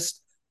the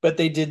rest, but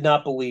they did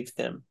not believe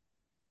them.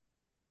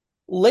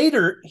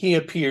 Later, he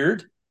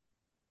appeared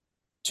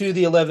to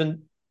the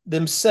 11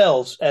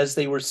 themselves as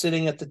they were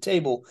sitting at the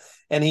table,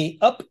 and he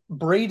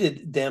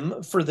upbraided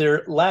them for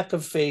their lack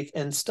of faith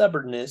and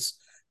stubbornness,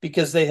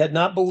 because they had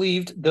not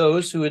believed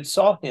those who had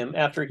saw him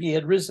after he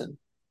had risen.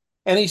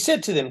 And he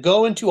said to them,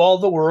 "Go into all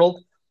the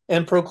world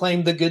and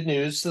proclaim the good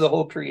news to the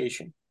whole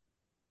creation.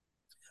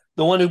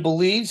 The one who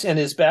believes and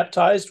is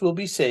baptized will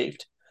be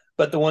saved,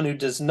 but the one who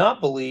does not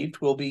believe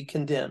will be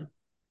condemned.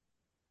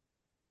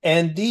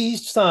 And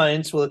these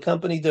signs will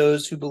accompany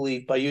those who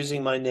believe. By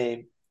using my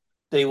name,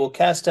 they will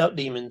cast out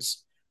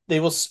demons. They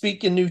will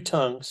speak in new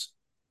tongues.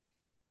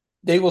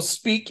 They will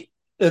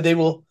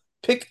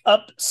pick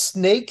up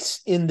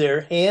snakes in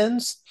their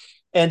hands,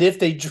 and if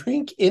they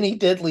drink any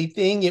deadly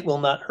thing, it will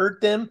not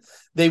hurt them.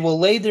 They will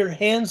lay their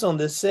hands on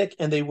the sick,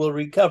 and they will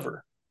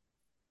recover."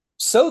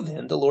 So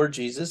then the Lord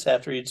Jesus,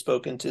 after he had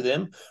spoken to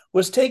them,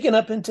 was taken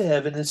up into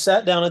heaven and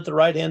sat down at the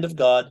right hand of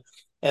God.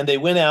 And they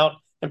went out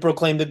and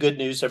proclaimed the good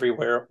news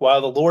everywhere,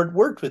 while the Lord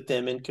worked with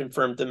them and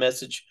confirmed the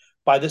message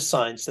by the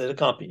signs that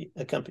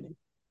accompanied.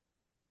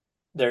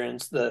 There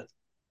ends the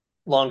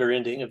longer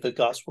ending of the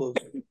Gospel of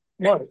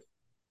Mark.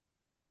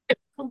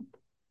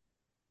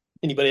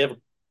 Anybody have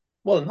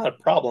not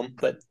a problem,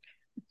 but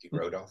he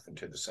rode off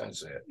into the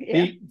sunset.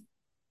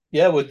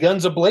 Yeah, with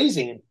guns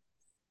a-blazing.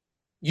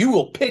 You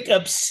will pick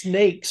up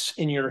snakes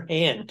in your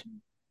hand.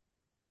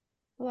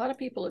 A lot of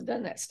people have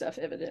done that stuff,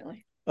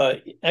 evidently.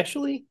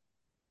 Actually,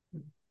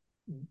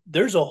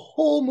 there's a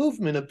whole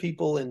movement of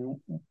people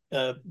in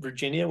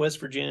Virginia,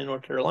 West Virginia,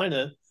 North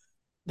Carolina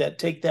that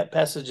take that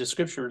passage of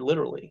scripture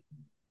literally.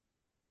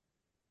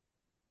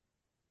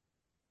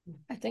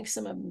 I think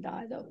some of them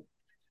die, though.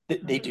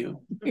 They do.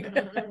 But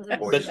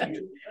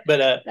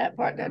that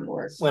part doesn't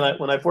work. When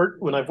I've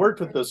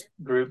worked with those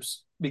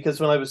groups, because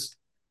when I was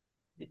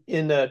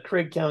in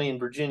Craig County in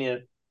Virginia,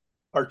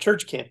 our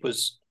church camp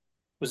was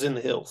in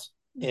the hills,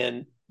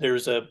 and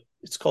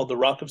it's called the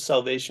Rock of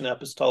Salvation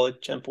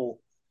Apostolic Temple,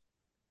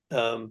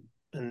 and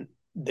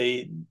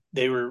they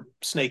were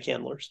snake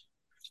handlers,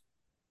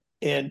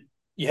 and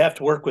you have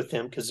to work with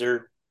them because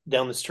they're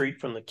down the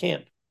street from the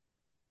camp.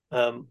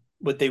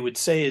 What they would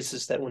say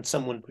is that when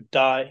someone would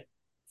die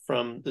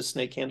from the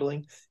snake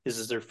handling,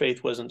 is their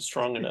faith wasn't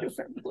strong enough,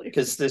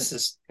 because this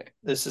is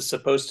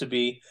supposed to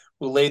be,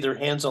 will lay their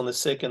hands on the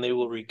sick and they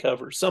will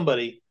recover.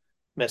 Somebody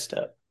messed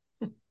up.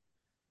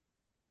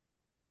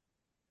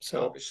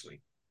 So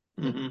obviously.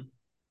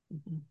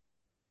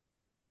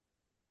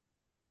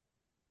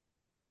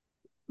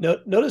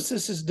 Notice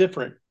this is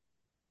different.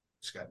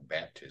 It's got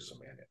baptism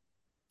in it.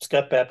 It's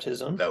got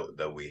baptism.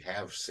 Though we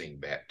have seen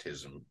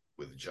baptism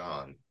with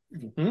John,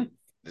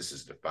 this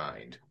is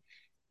defined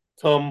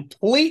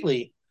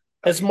completely.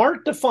 Has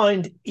Mark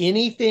defined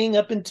anything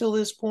up until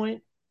this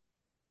point?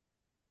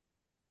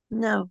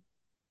 No.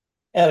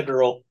 Atta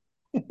girl.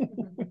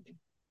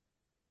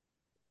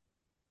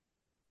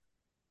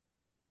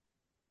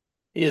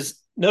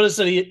 Notice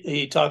that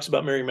he talks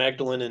about Mary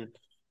Magdalene and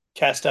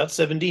cast out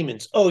 7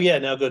 demons. Oh yeah,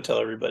 now go tell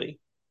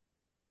everybody.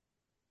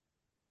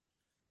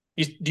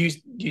 Do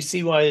you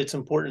see why it's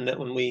important that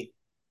when we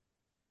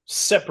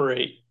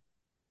separate,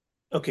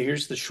 okay,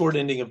 here's the short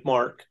ending of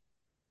Mark.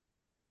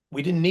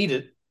 We didn't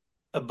need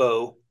a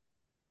bow.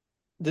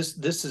 This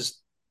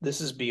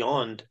is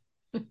beyond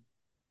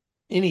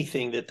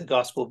anything that the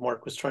Gospel of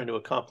Mark was trying to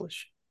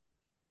accomplish.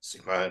 See,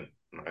 my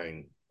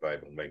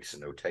Bible makes a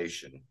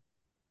notation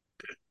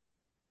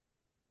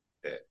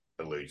that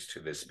alludes to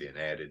this being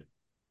added,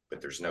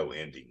 but there's no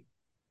ending.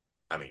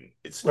 I mean,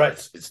 it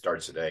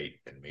starts at 8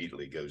 and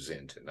immediately goes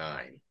into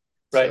 9.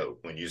 Right. So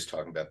when you're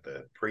talking about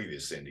the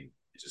previous ending,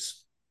 it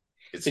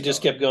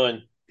just kept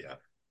going. Yeah.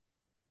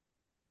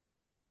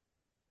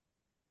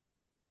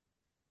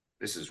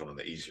 This is one of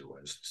the easier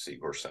ones to see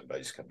where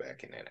somebody's come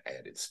back and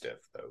added stuff,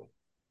 though.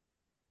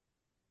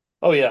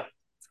 Oh yeah.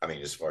 I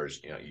mean, as far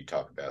as, you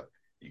talk about,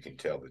 you can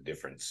tell the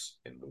difference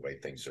in the way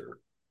things are,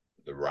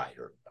 the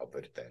writer, I'll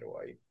put it that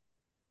way.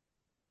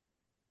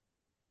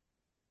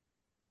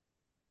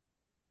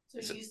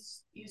 So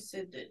you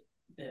said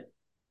that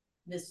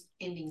this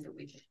ending that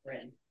we just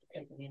read,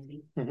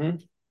 ending,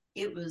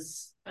 it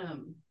was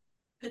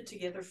put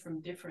together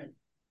from different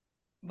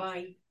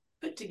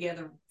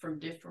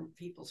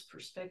people's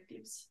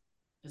perspectives.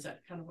 Is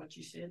that kind of what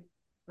you said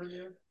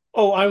earlier?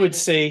 Oh, I would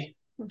say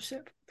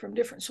from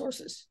different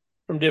sources.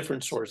 From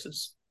different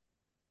sources.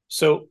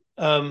 So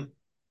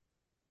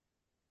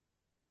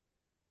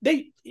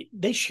they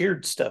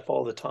shared stuff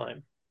all the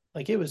time.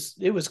 Like it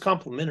was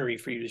complimentary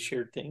for you to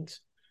share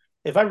things.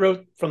 If I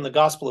wrote from the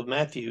Gospel of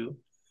Matthew,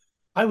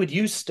 I would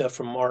use stuff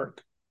from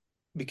Mark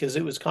because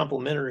it was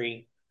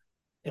complimentary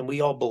and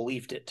we all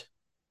believed it.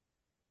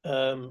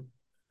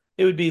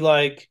 It would be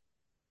like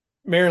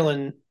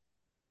Marilyn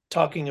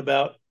talking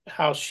about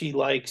how she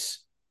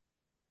likes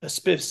a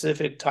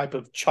specific type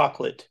of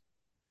chocolate.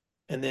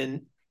 And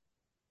then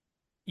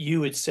you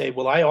would say,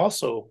 well, I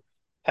also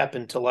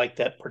happen to like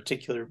that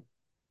particular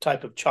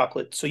type of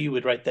chocolate. So you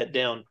would write that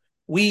down.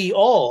 We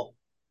all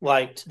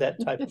liked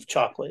that type of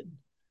chocolate.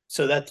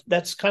 So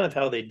that's kind of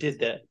how they did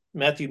that.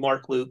 Matthew,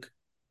 Mark, Luke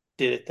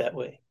did it that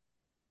way.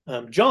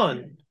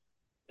 John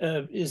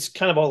is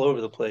kind of all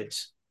over the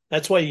place.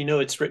 That's why you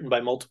know it's written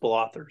by multiple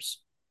authors.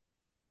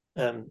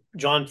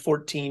 John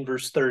 14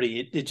 verse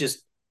 30. It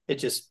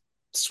just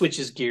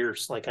switches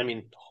gears. Like, I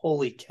mean,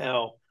 holy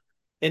cow!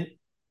 And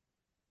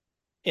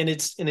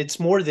it's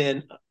more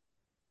than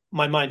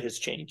my mind has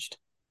changed,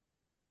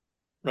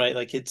 right?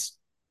 Like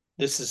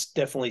this is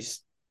definitely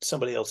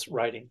somebody else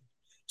writing.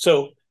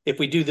 So if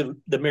we do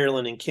the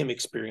Marilyn and Kim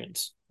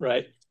experience,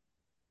 right?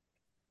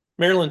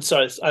 Marilyn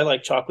says, I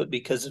like chocolate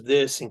because of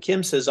this. And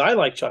Kim says, I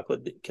like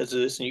chocolate because of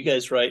this. And you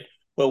guys write,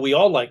 well, we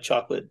all like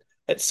chocolate.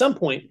 At some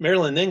point,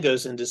 Marilyn then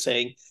goes into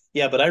saying,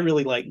 yeah, but I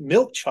really like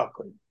milk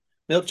chocolate.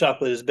 Milk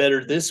chocolate is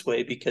better this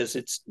way because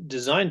it's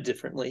designed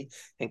differently.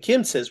 And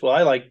Kim says, well,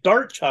 I like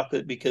dark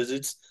chocolate because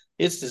it's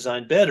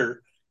designed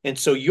better. And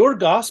so your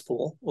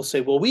gospel will say,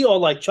 well, we all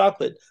like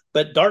chocolate,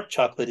 but dark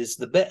chocolate is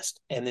the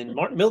best. And then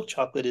milk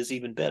chocolate is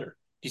even better.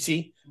 Do you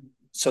see?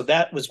 So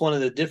that was one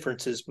of the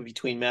differences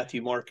between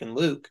Matthew, Mark, and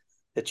Luke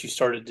that you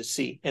started to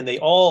see. And they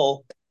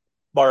all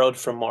borrowed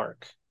from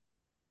Mark.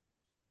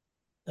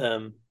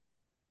 Why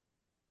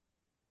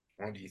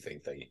do you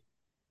think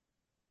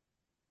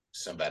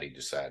somebody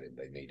decided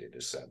they needed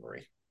a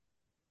summary?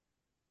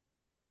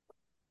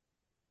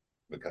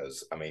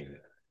 Because, I mean,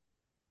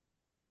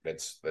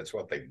 that's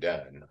what they've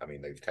done. I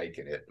mean, they've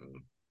taken it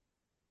and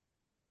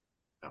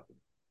I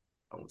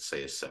won't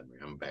say a summary.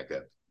 I'm back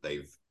up.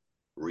 They've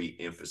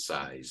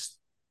re-emphasized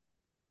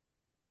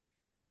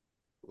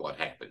what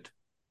happened.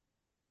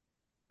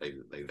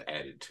 They've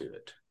added to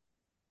it.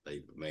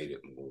 They've made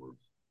it more,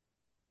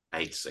 I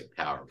hate to say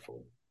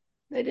powerful.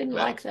 They didn't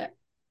like that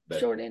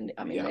short ending.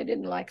 I mean, they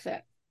didn't like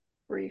that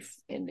brief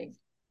ending.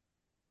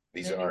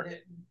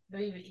 Maybe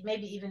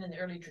even in the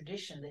early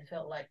tradition, they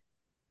felt like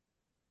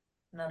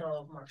not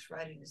all of Mark's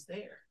writing is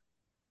there.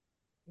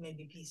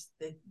 Maybe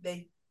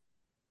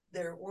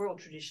their oral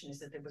tradition is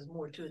that there was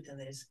more to it than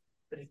this,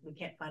 but if we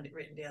can't find it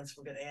written down, so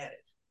we're going to add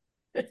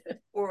it.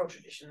 Oral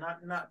tradition,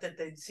 not that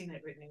they'd seen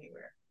it written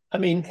anywhere. I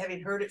mean,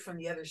 having heard it from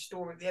the other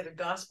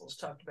gospels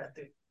talked about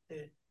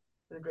the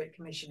Great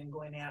Commission and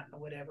going out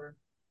and whatever.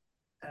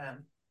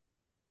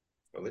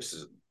 Well,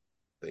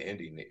 the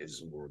ending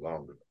is more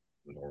longer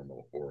than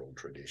normal oral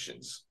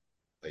traditions.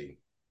 They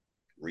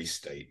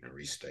restate and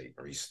restate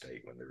and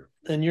restate when they're.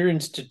 And you're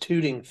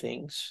instituting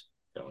things.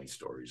 Telling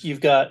stories.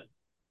 You've got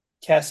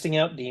casting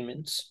out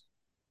demons.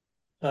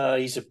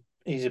 He's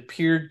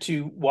appeared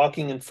to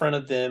walking in front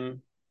of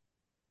them,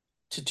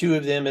 to two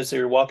of them as they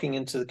were walking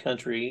into the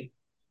country.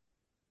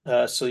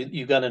 So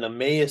you've got an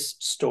Emmaus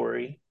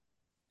story.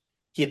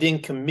 He then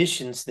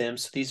commissions them.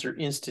 So these are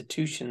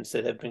institutions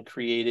that have been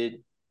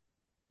created.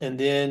 And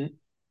then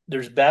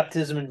there's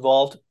baptism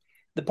involved.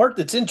 The part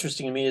that's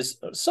interesting to me is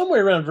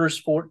somewhere around verse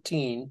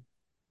 14.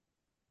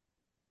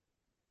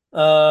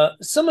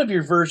 Some of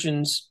your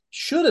versions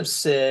should have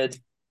said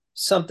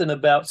something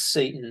about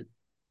Satan.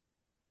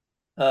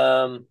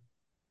 The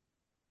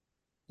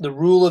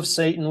rule of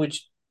Satan,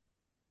 which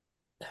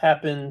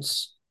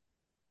happens,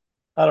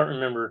 I don't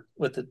remember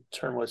what the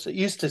term was. It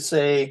used to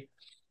say,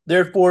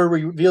 therefore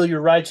reveal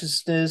your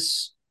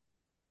righteousness.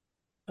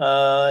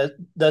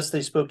 Thus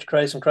they spoke to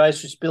Christ, and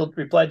Christ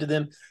replied to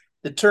them,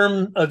 the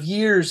term of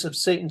years of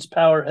Satan's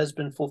power has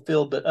been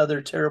fulfilled, but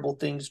other terrible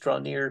things draw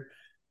near.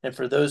 And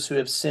for those who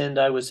have sinned,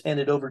 I was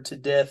handed over to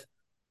death,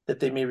 that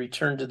they may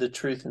return to the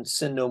truth and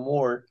sin no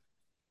more,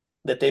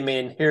 that they may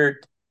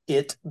inherit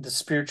it, the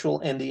spiritual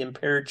and the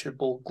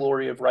imperishable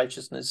glory of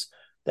righteousness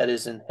that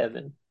is in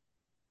heaven.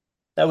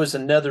 That was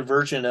another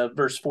version of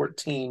verse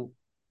 14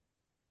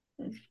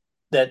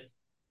 that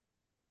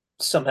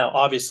somehow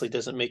obviously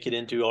doesn't make it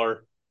into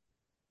our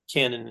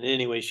canon in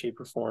any way, shape,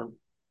 or form.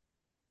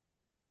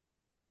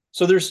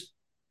 So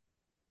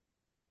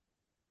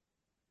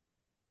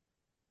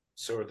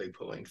are they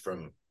pulling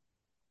from,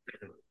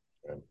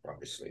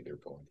 obviously they're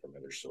pulling from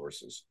other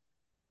sources.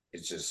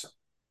 It's just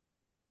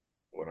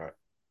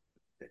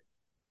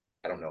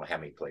I don't know how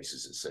many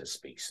places it says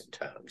speaks in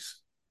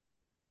tongues.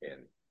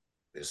 And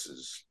this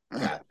is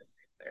got them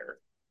in there.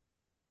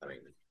 I mean,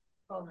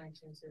 Paul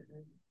mentions it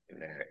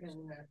in Acts,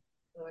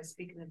 I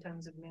speak in the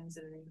tongues of men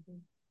and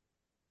anything.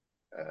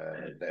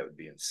 that would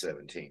be in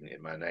 17.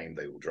 In my name,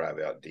 they will drive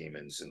out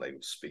demons and they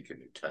will speak in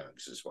new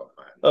tongues, is what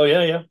mine. Oh,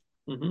 yeah, yeah.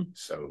 Mm-hmm.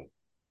 So,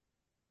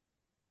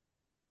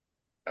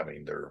 I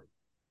mean, they're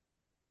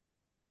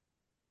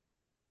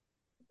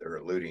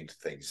alluding to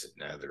things that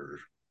now they're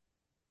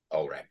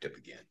all wrapped up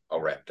again.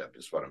 All wrapped up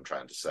is what I'm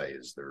trying to say,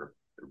 is they're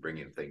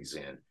bringing things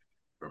in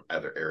from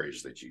other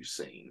areas that you've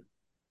seen,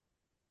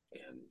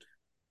 and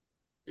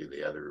do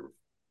the other,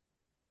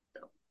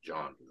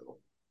 John will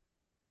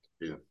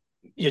do.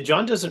 Yeah,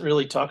 John doesn't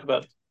really talk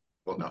about.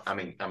 Well, no, I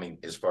mean,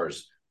 as far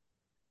as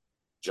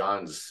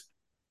John's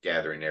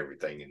gathering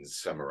everything and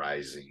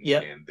summarizing,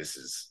 yeah, and this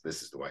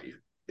is the way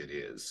it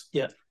is.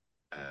 Yeah.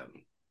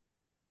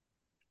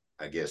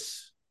 I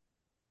guess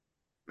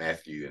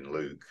Matthew and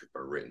Luke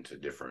are written to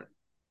different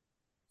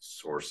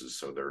sources,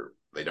 so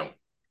they don't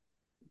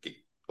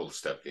pull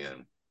stuff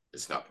in.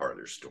 It's not part of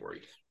their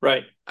story.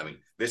 Right. I mean,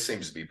 this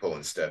seems to be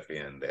pulling stuff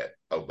in that,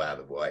 oh, by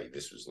the way,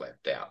 this was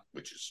left out,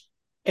 which is.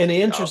 And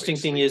the interesting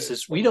thing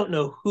is we don't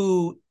know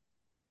who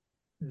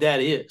that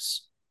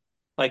is.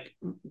 Like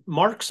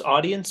Mark's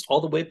audience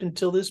all the way up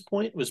until this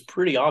point was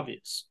pretty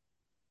obvious,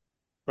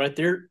 right?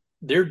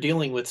 They're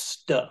dealing with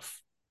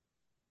stuff.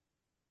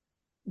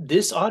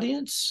 This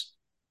audience,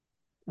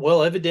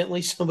 well,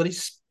 evidently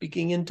somebody's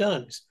speaking in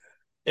tongues.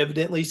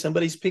 Evidently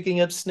somebody's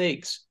picking up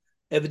snakes.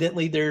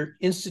 Evidently they're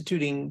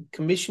instituting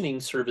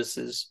commissioning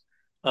services.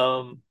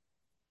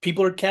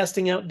 People are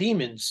casting out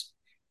demons.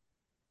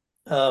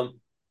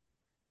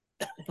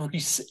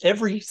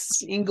 Every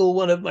single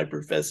one of my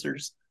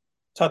professors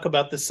talk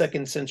about the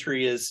 2nd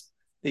century as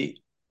the,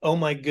 oh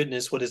my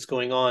goodness, what is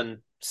going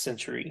on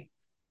century.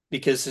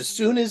 Because as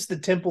soon as the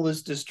temple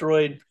is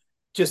destroyed,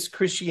 just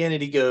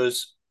Christianity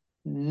goes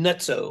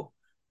nutso.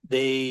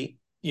 We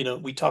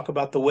talk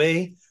about the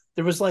way.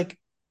 There was like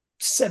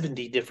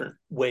 70 different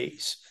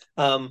ways.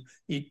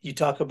 You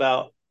talk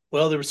about,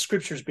 well, there were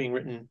scriptures being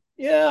written.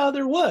 Yeah,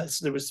 there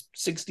was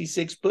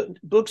 66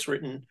 books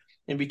written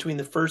in between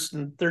the 1st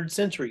and 3rd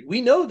century.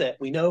 We know that.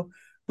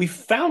 We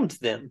found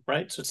them,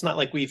 right? So it's not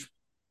like we're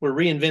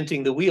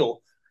reinventing the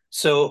wheel.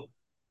 So,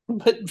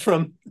 but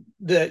from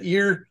the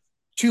year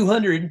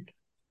 200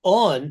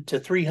 on to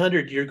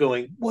 300, you're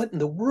going, what in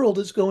the world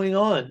is going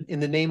on in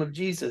the name of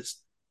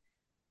Jesus?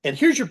 And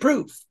here's your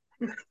proof.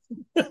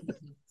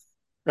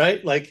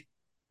 Right? Like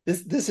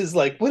this is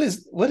like, what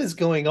is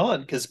going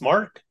on? Because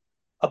Mark,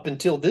 up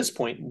until this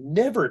point,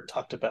 never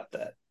talked about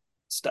that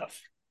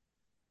stuff.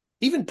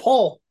 Even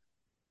Paul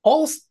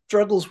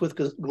struggles with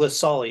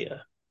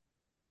glossalia,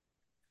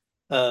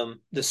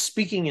 the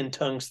speaking in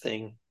tongues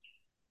thing.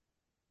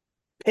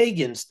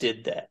 Pagans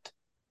did that.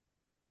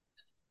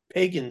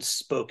 Pagans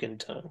spoke in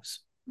tongues.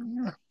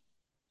 Yeah.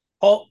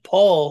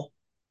 Paul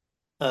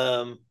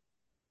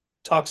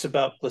talks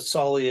about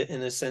glossalia in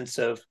the sense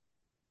of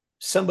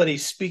somebody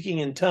speaking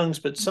in tongues,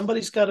 but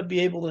somebody's got to be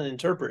able to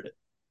interpret it.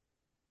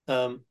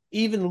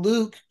 Even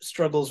Luke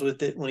struggles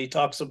with it when he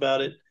talks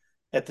about it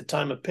at the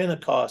time of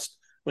Pentecost,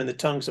 when the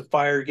tongues of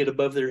fire get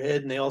above their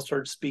head and they all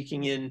start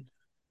speaking in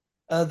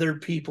other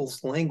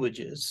people's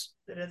languages.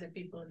 That other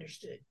people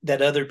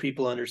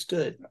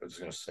understood. I was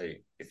going to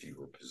say, if you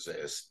were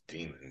possessed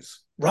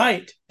demons.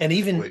 Right. And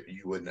even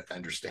you wouldn't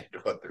understand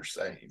what they're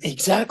saying.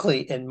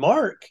 Exactly. And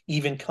Mark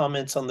even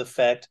comments on the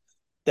fact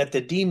that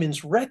the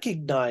demons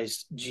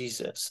recognized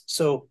Jesus.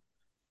 So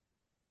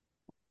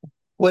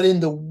what in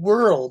the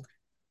world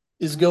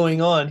is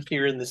going on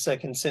here in the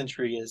 2nd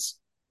century is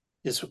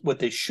what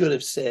they should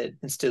have said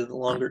instead of the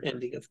longer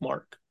ending of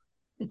Mark.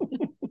 And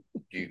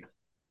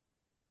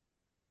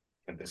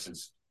this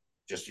is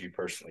just you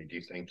personally, do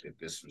you think that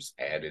this was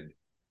added?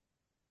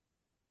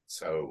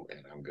 So,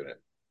 and I'm going to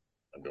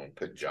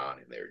put John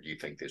in there. Do you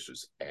think this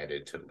was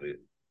added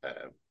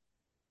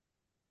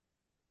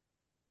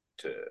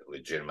to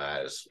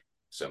legitimize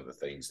some of the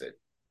things that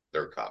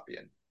they're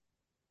copying?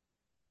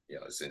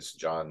 Since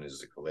John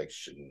is a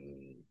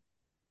collection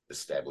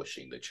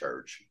establishing the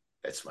church,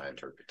 that's my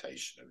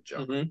interpretation of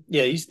John. Mm-hmm.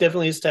 Yeah, he's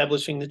definitely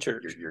establishing the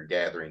church. You're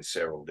gathering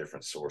several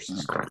different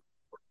sources.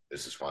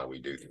 This is why we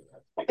do that.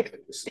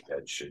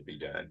 That should be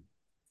done.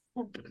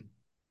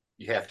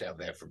 You have to have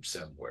that from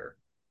somewhere.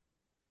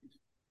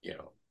 I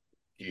don't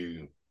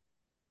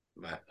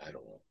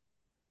know.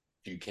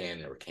 You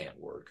can or can't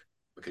work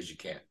because you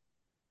can't.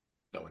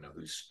 No one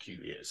knows who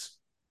Q is.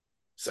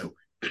 So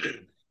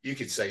you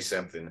could say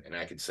something and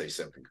I could say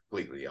something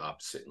completely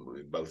opposite, and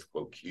we both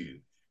quote Q,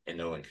 and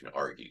no one can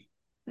argue.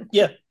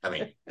 Yeah. I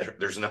mean,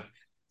 there's no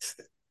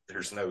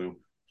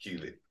Q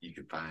that you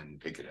could find and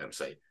pick it up and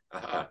say,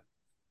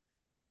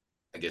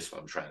 I guess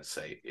what I'm trying to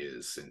say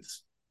is,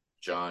 since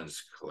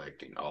John's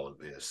collecting all of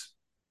this,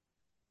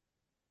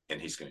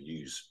 and he's going to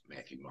use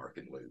Matthew, Mark,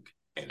 and Luke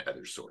and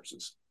other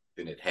sources,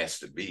 then it has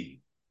to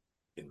be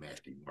in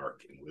Matthew,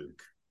 Mark, and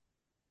Luke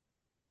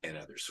and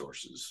other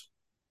sources.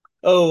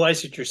 Oh, I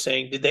see what you're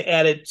saying. Did they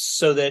add it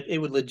so that it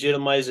would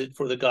legitimize it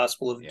for the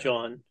Gospel of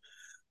John?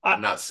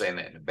 I'm not saying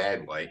that in a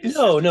bad way. It's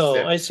No, just no,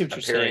 instead I see what you're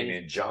appearing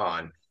saying. in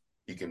John,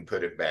 you can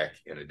put it back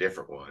in a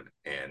different one.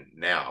 And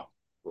now,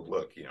 well,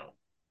 look,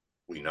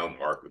 we know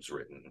Mark was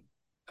written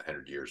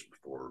 100 years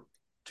before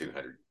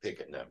 200,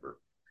 pick a number.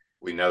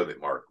 We know that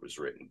Mark was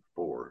written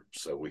before,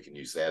 so we can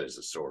use that as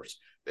a source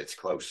that's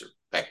closer.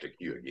 Back to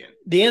you again.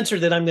 The answer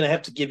that I'm going to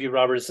have to give you,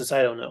 Robert, is this: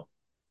 I don't know.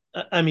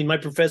 I mean, my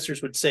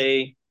professors would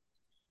say,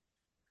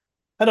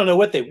 I don't know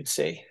what they would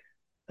say.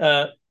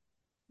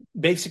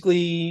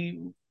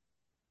 Basically,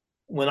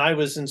 when I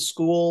was in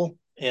school,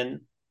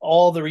 and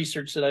all the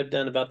research that I've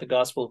done about the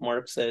Gospel of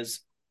Mark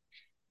says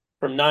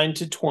from 9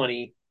 to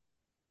 20,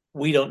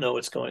 we don't know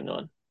what's going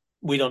on.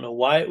 We don't know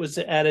why it was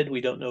added.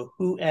 We don't know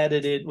who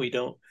added it. We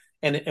don't,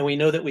 and we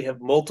know that we have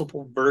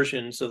multiple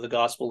versions of the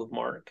Gospel of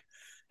Mark.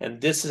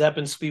 And this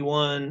happens to be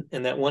one,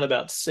 and that one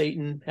about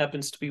Satan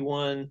happens to be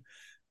one.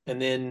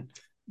 And then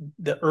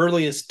the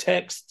earliest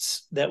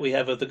texts that we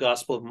have of the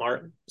Gospel of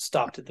Mark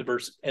stopped at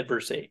verse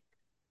 8.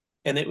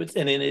 And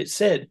it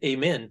said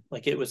amen,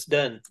 like it was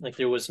done, like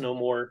there was no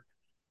more.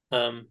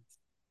 So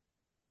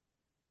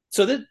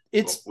that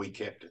it's, we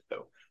kept it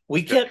though.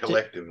 We kept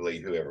collectively,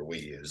 whoever we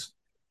is,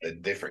 the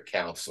different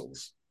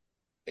councils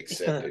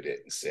accepted it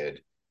and said,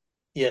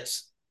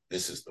 yes,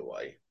 this is the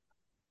way.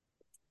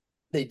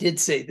 They did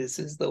say this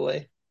is the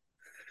way.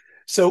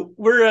 So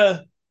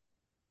we're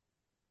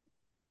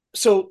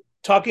so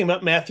talking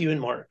about Matthew and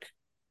Mark.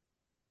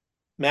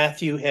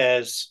 Matthew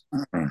has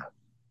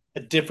a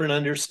different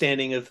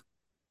understanding of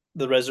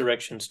the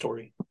resurrection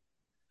story.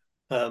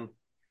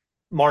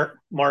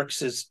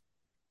 Mark's is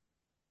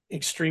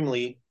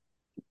extremely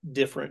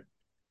different.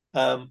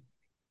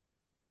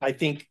 I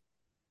think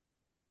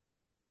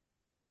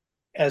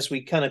as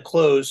we kind of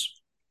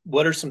close,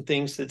 what are some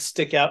things that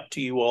stick out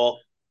to you all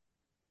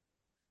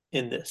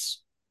in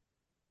this?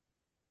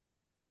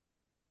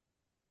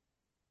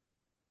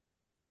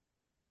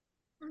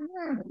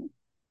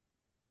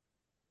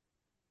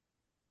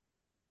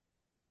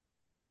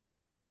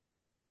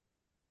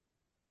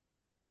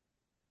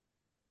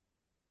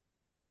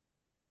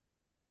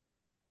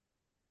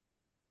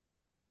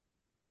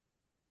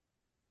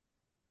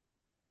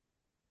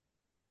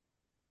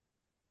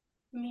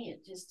 To me,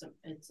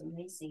 it's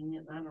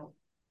amazing, and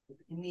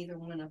neither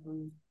one of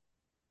them,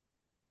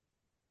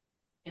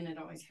 and it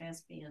always has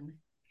been,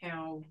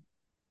 how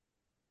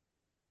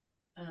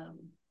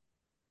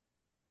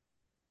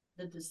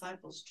the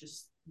disciples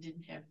just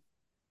didn't have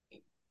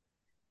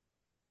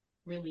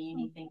really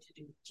anything to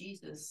do with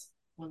Jesus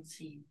once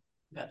he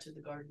got to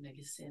the Garden of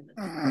Gethsemane.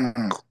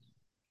 At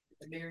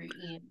the very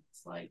end,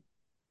 it's like,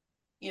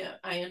 yeah,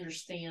 I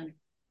understand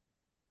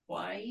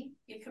why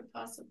it could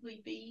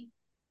possibly be,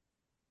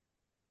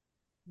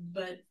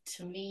 but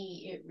to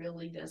me, it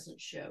really doesn't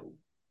show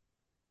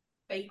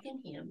faith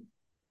in him.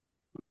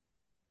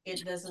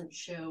 It doesn't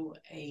show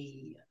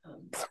a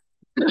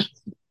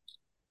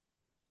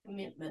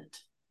commitment.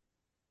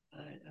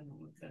 I don't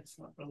know if that's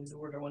not really the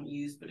word I want to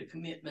use, but a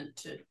commitment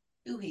to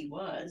who he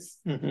was.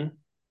 Mm-hmm.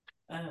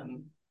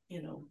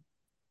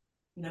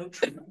 No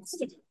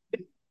trust.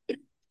 They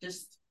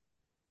just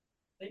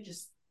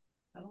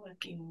kind of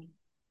left him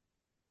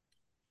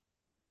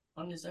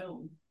on his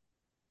own.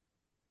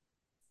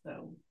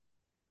 So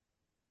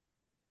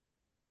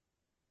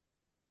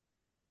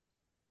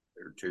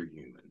they're too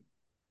human.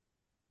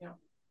 Yeah.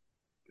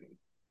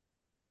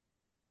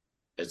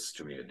 It's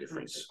to me a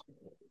difference.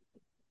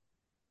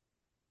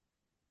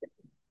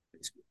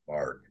 It's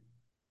Mark.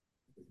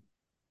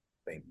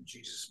 I think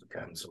Jesus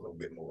becomes a little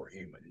bit more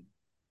human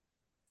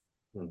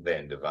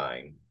than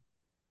divine.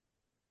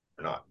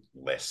 Not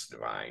less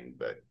divine,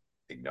 but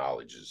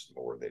acknowledges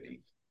more that he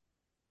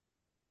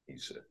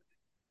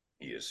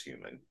is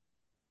human.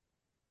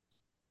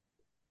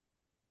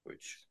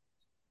 Which,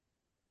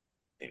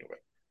 anyway,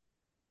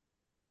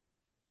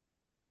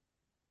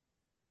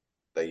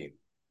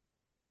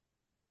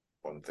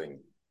 one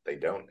thing they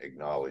don't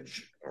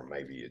acknowledge, or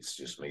maybe it's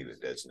just me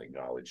that doesn't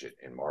acknowledge it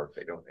in Mark,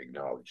 they don't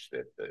acknowledge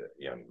that the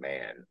young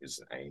man is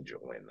an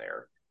angel in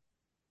there.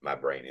 My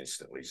brain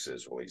instantly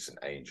says, well, he's an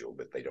angel,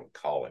 but they don't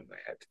call him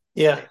that.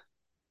 Yeah.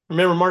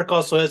 Remember, Mark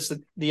also has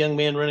the young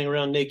man running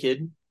around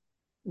naked.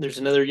 There's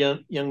another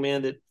young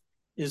man that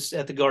is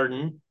at the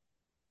garden.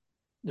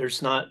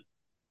 There's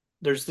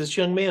this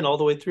young man all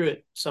the way through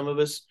it. Some of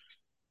us,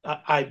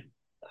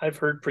 I've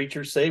heard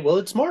preachers say, well,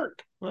 it's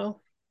Mark.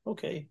 Well,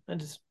 okay. And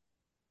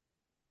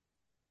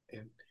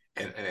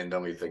the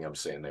only thing I'm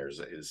saying there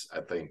is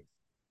I think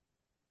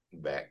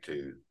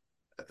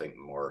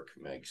Mark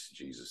makes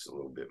Jesus a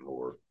little bit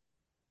more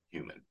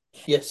human.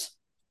 Yes.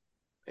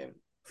 And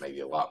maybe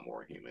a lot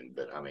more human,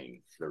 but I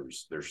mean,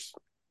 there's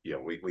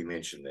we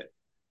mentioned that,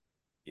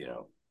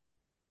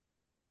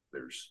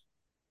 there's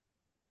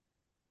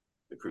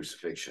the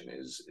crucifixion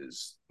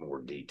is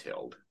more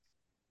detailed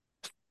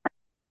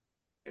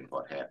in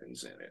what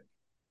happens in it.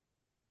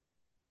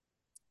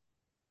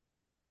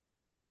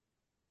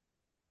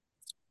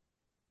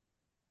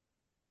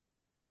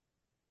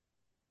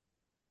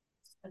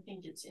 I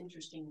think it's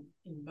interesting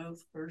in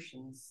both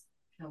versions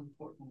how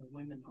important the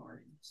women are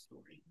in the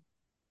story.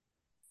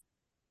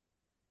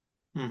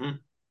 Mm-hmm.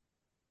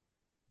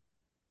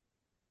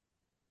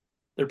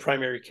 They're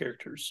primary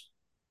characters.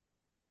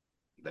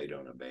 They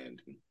don't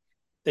abandon.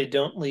 They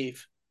don't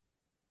leave,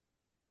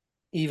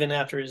 even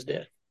after his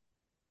death.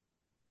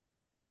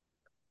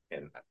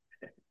 And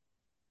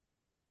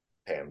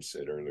Pam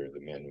said earlier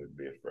the men would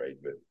be afraid,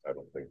 but I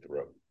don't think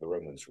the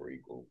Romans were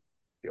equal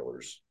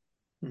killers.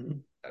 Mm-hmm.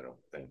 I don't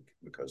think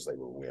because they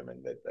were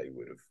women that they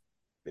would have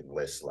been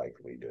less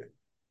likely to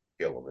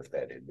kill them if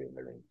that had been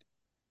their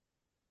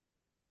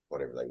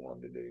whatever they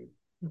wanted to do.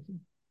 Mm-hmm.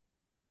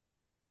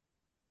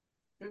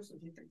 There's a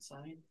different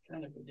side,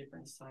 kind of a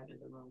different side of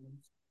the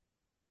Romans.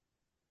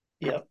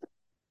 Yep.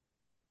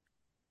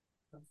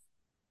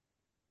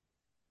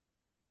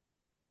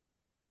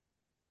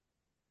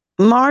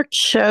 Mark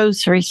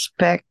shows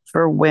respect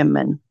for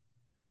women.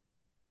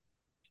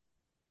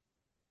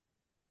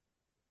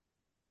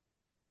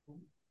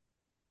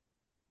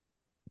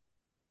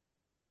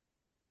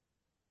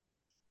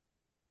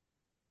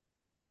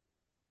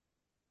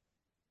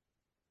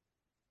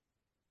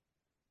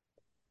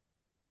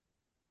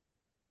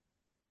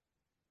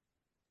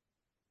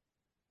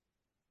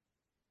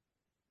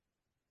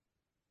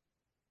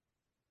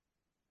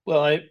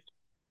 Well, I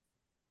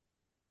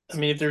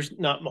mean, if there's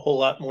not a whole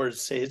lot more to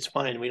say, it's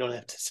fine. We don't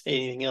have to say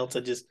anything else. I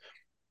just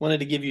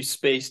wanted to give you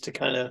space to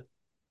kind of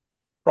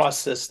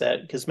process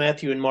that, because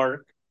Matthew and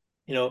Mark,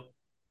 you know,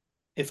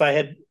 if I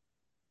had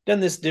done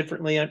this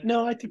differently, I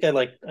think I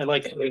like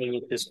doing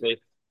it this way,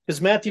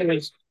 because Matthew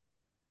is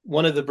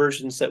one of the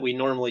versions that we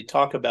normally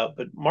talk about,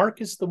 but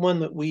Mark is the one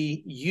that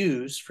we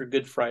use for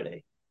Good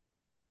Friday.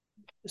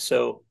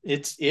 So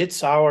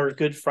it's our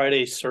Good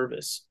Friday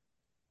service.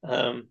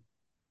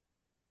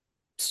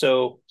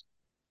 So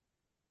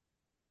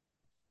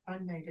I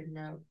made a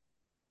note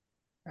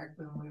back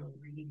when we were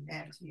reading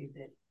Matthew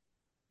that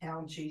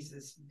how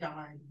Jesus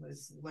died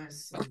was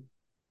less than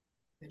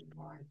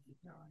why he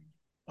died.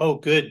 oh,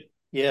 good.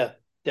 Yeah,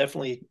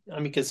 definitely. I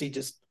mean, because he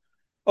just,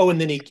 oh, and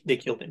then they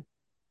killed him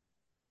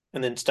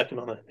and then stuck him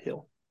on a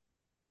hill.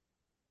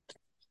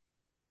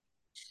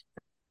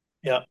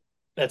 Yeah,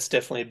 that's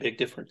definitely a big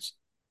difference.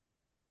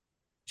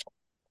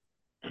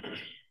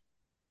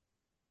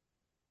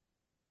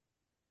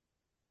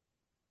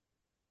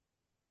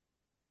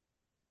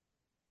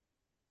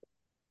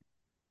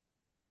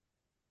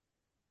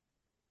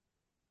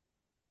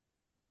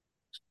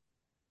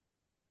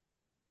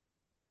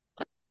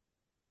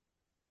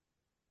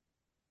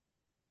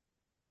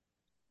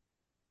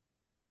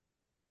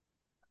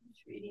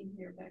 Reading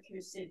here back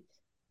here said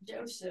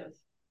Joseph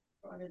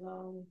brought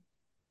along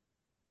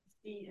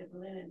feet of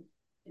linen.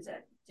 Is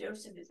that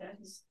Joseph? Is that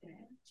his dad?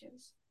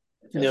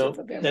 Joseph? No,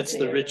 Joseph of that's the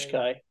Arimathea. rich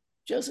guy.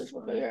 Joseph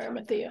of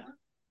Arimathea.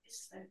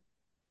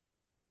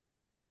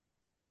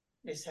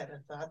 Just had a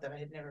thought that I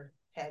had never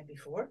had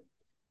before.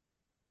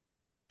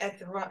 At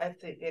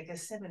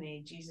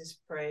Gethsemane, Jesus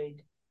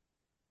prayed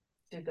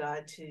to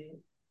God to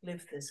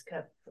lift this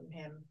cup from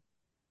him.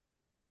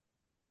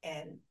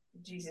 And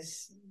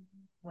Jesus,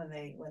 when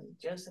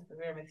Joseph of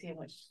Arimathea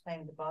went to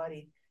claim the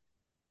body,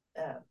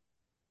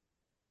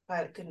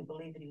 Pilate couldn't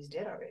believe that he was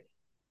dead already,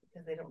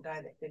 because they don't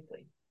die that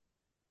quickly.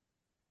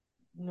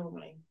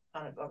 Normally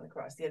on the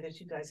cross, the other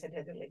two guys had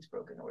their legs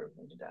broken in order for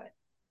them to die.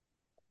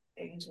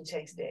 It usually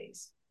takes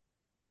days.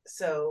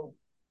 So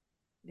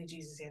did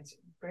Jesus answer?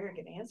 Prayer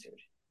get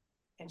answered,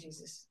 and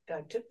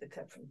God took the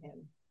cup from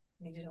him,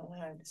 and he didn't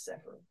allow him to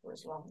suffer for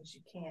as long as you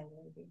can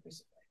when you be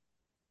crucified.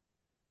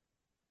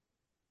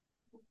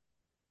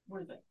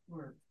 Were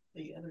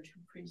the other two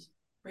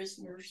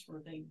prisoners,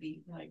 were they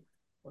beat like,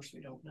 of course we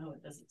don't know,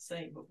 it doesn't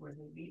say, but were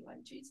they beat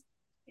like Jesus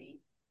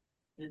beat?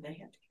 Did they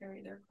have to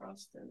carry their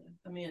cross to them?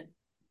 I mean,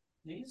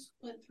 Jesus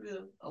went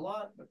through a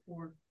lot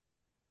before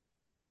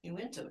he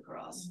went to the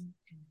cross.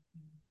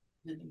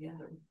 Did the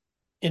other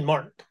In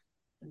Mark.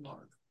 in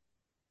Mark?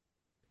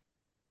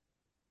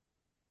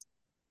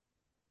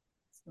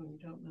 So we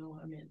don't know.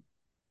 I mean,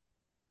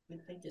 we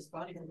think his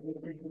body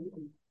would be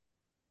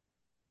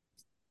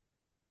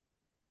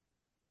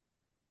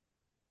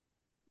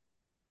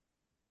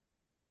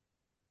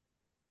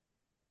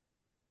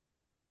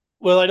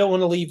Well, I don't want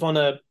to leave on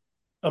a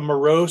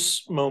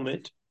morose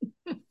moment,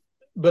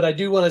 but I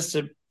do want us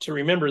to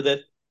remember that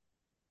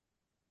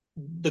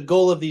the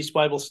goal of these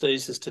Bible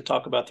studies is to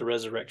talk about the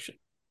resurrection.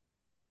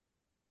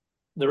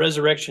 The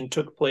resurrection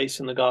took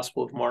place in the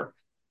Gospel of Mark.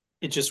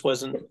 It just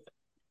wasn't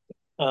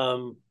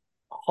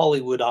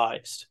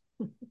Hollywoodized.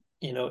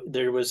 You know,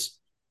 there was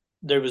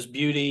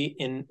beauty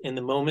in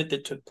the moment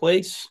that took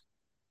place.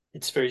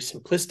 It's very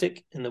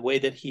simplistic in the way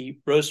that he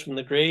rose from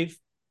the grave,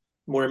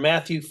 where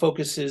Matthew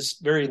focuses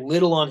very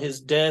little on his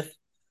death.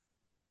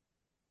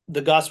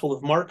 The Gospel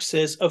of Mark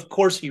says, of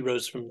course he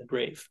rose from the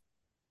grave.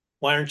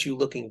 Why aren't you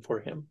looking for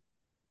him?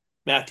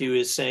 Matthew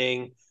is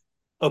saying,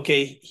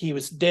 okay, he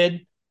was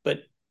dead, but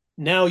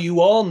now you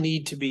all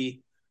need to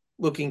be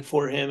looking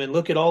for him, and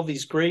look at all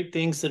these great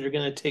things that are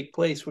going to take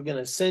place. We're going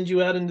to send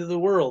you out into the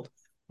world.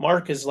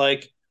 Mark is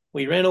like,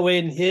 we ran away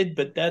and hid,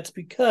 but that's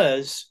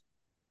because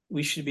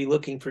we should be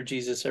looking for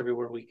Jesus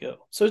everywhere we go.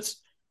 So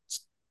it's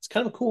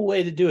kind of a cool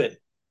way to do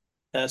it.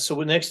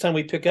 So next time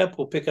we pick up,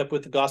 we'll pick up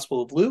with the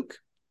Gospel of Luke,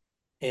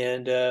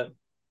 and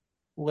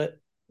let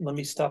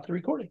me stop the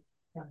recording.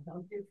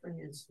 How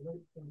different is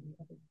Luke from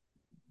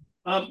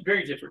the other?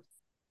 Very different.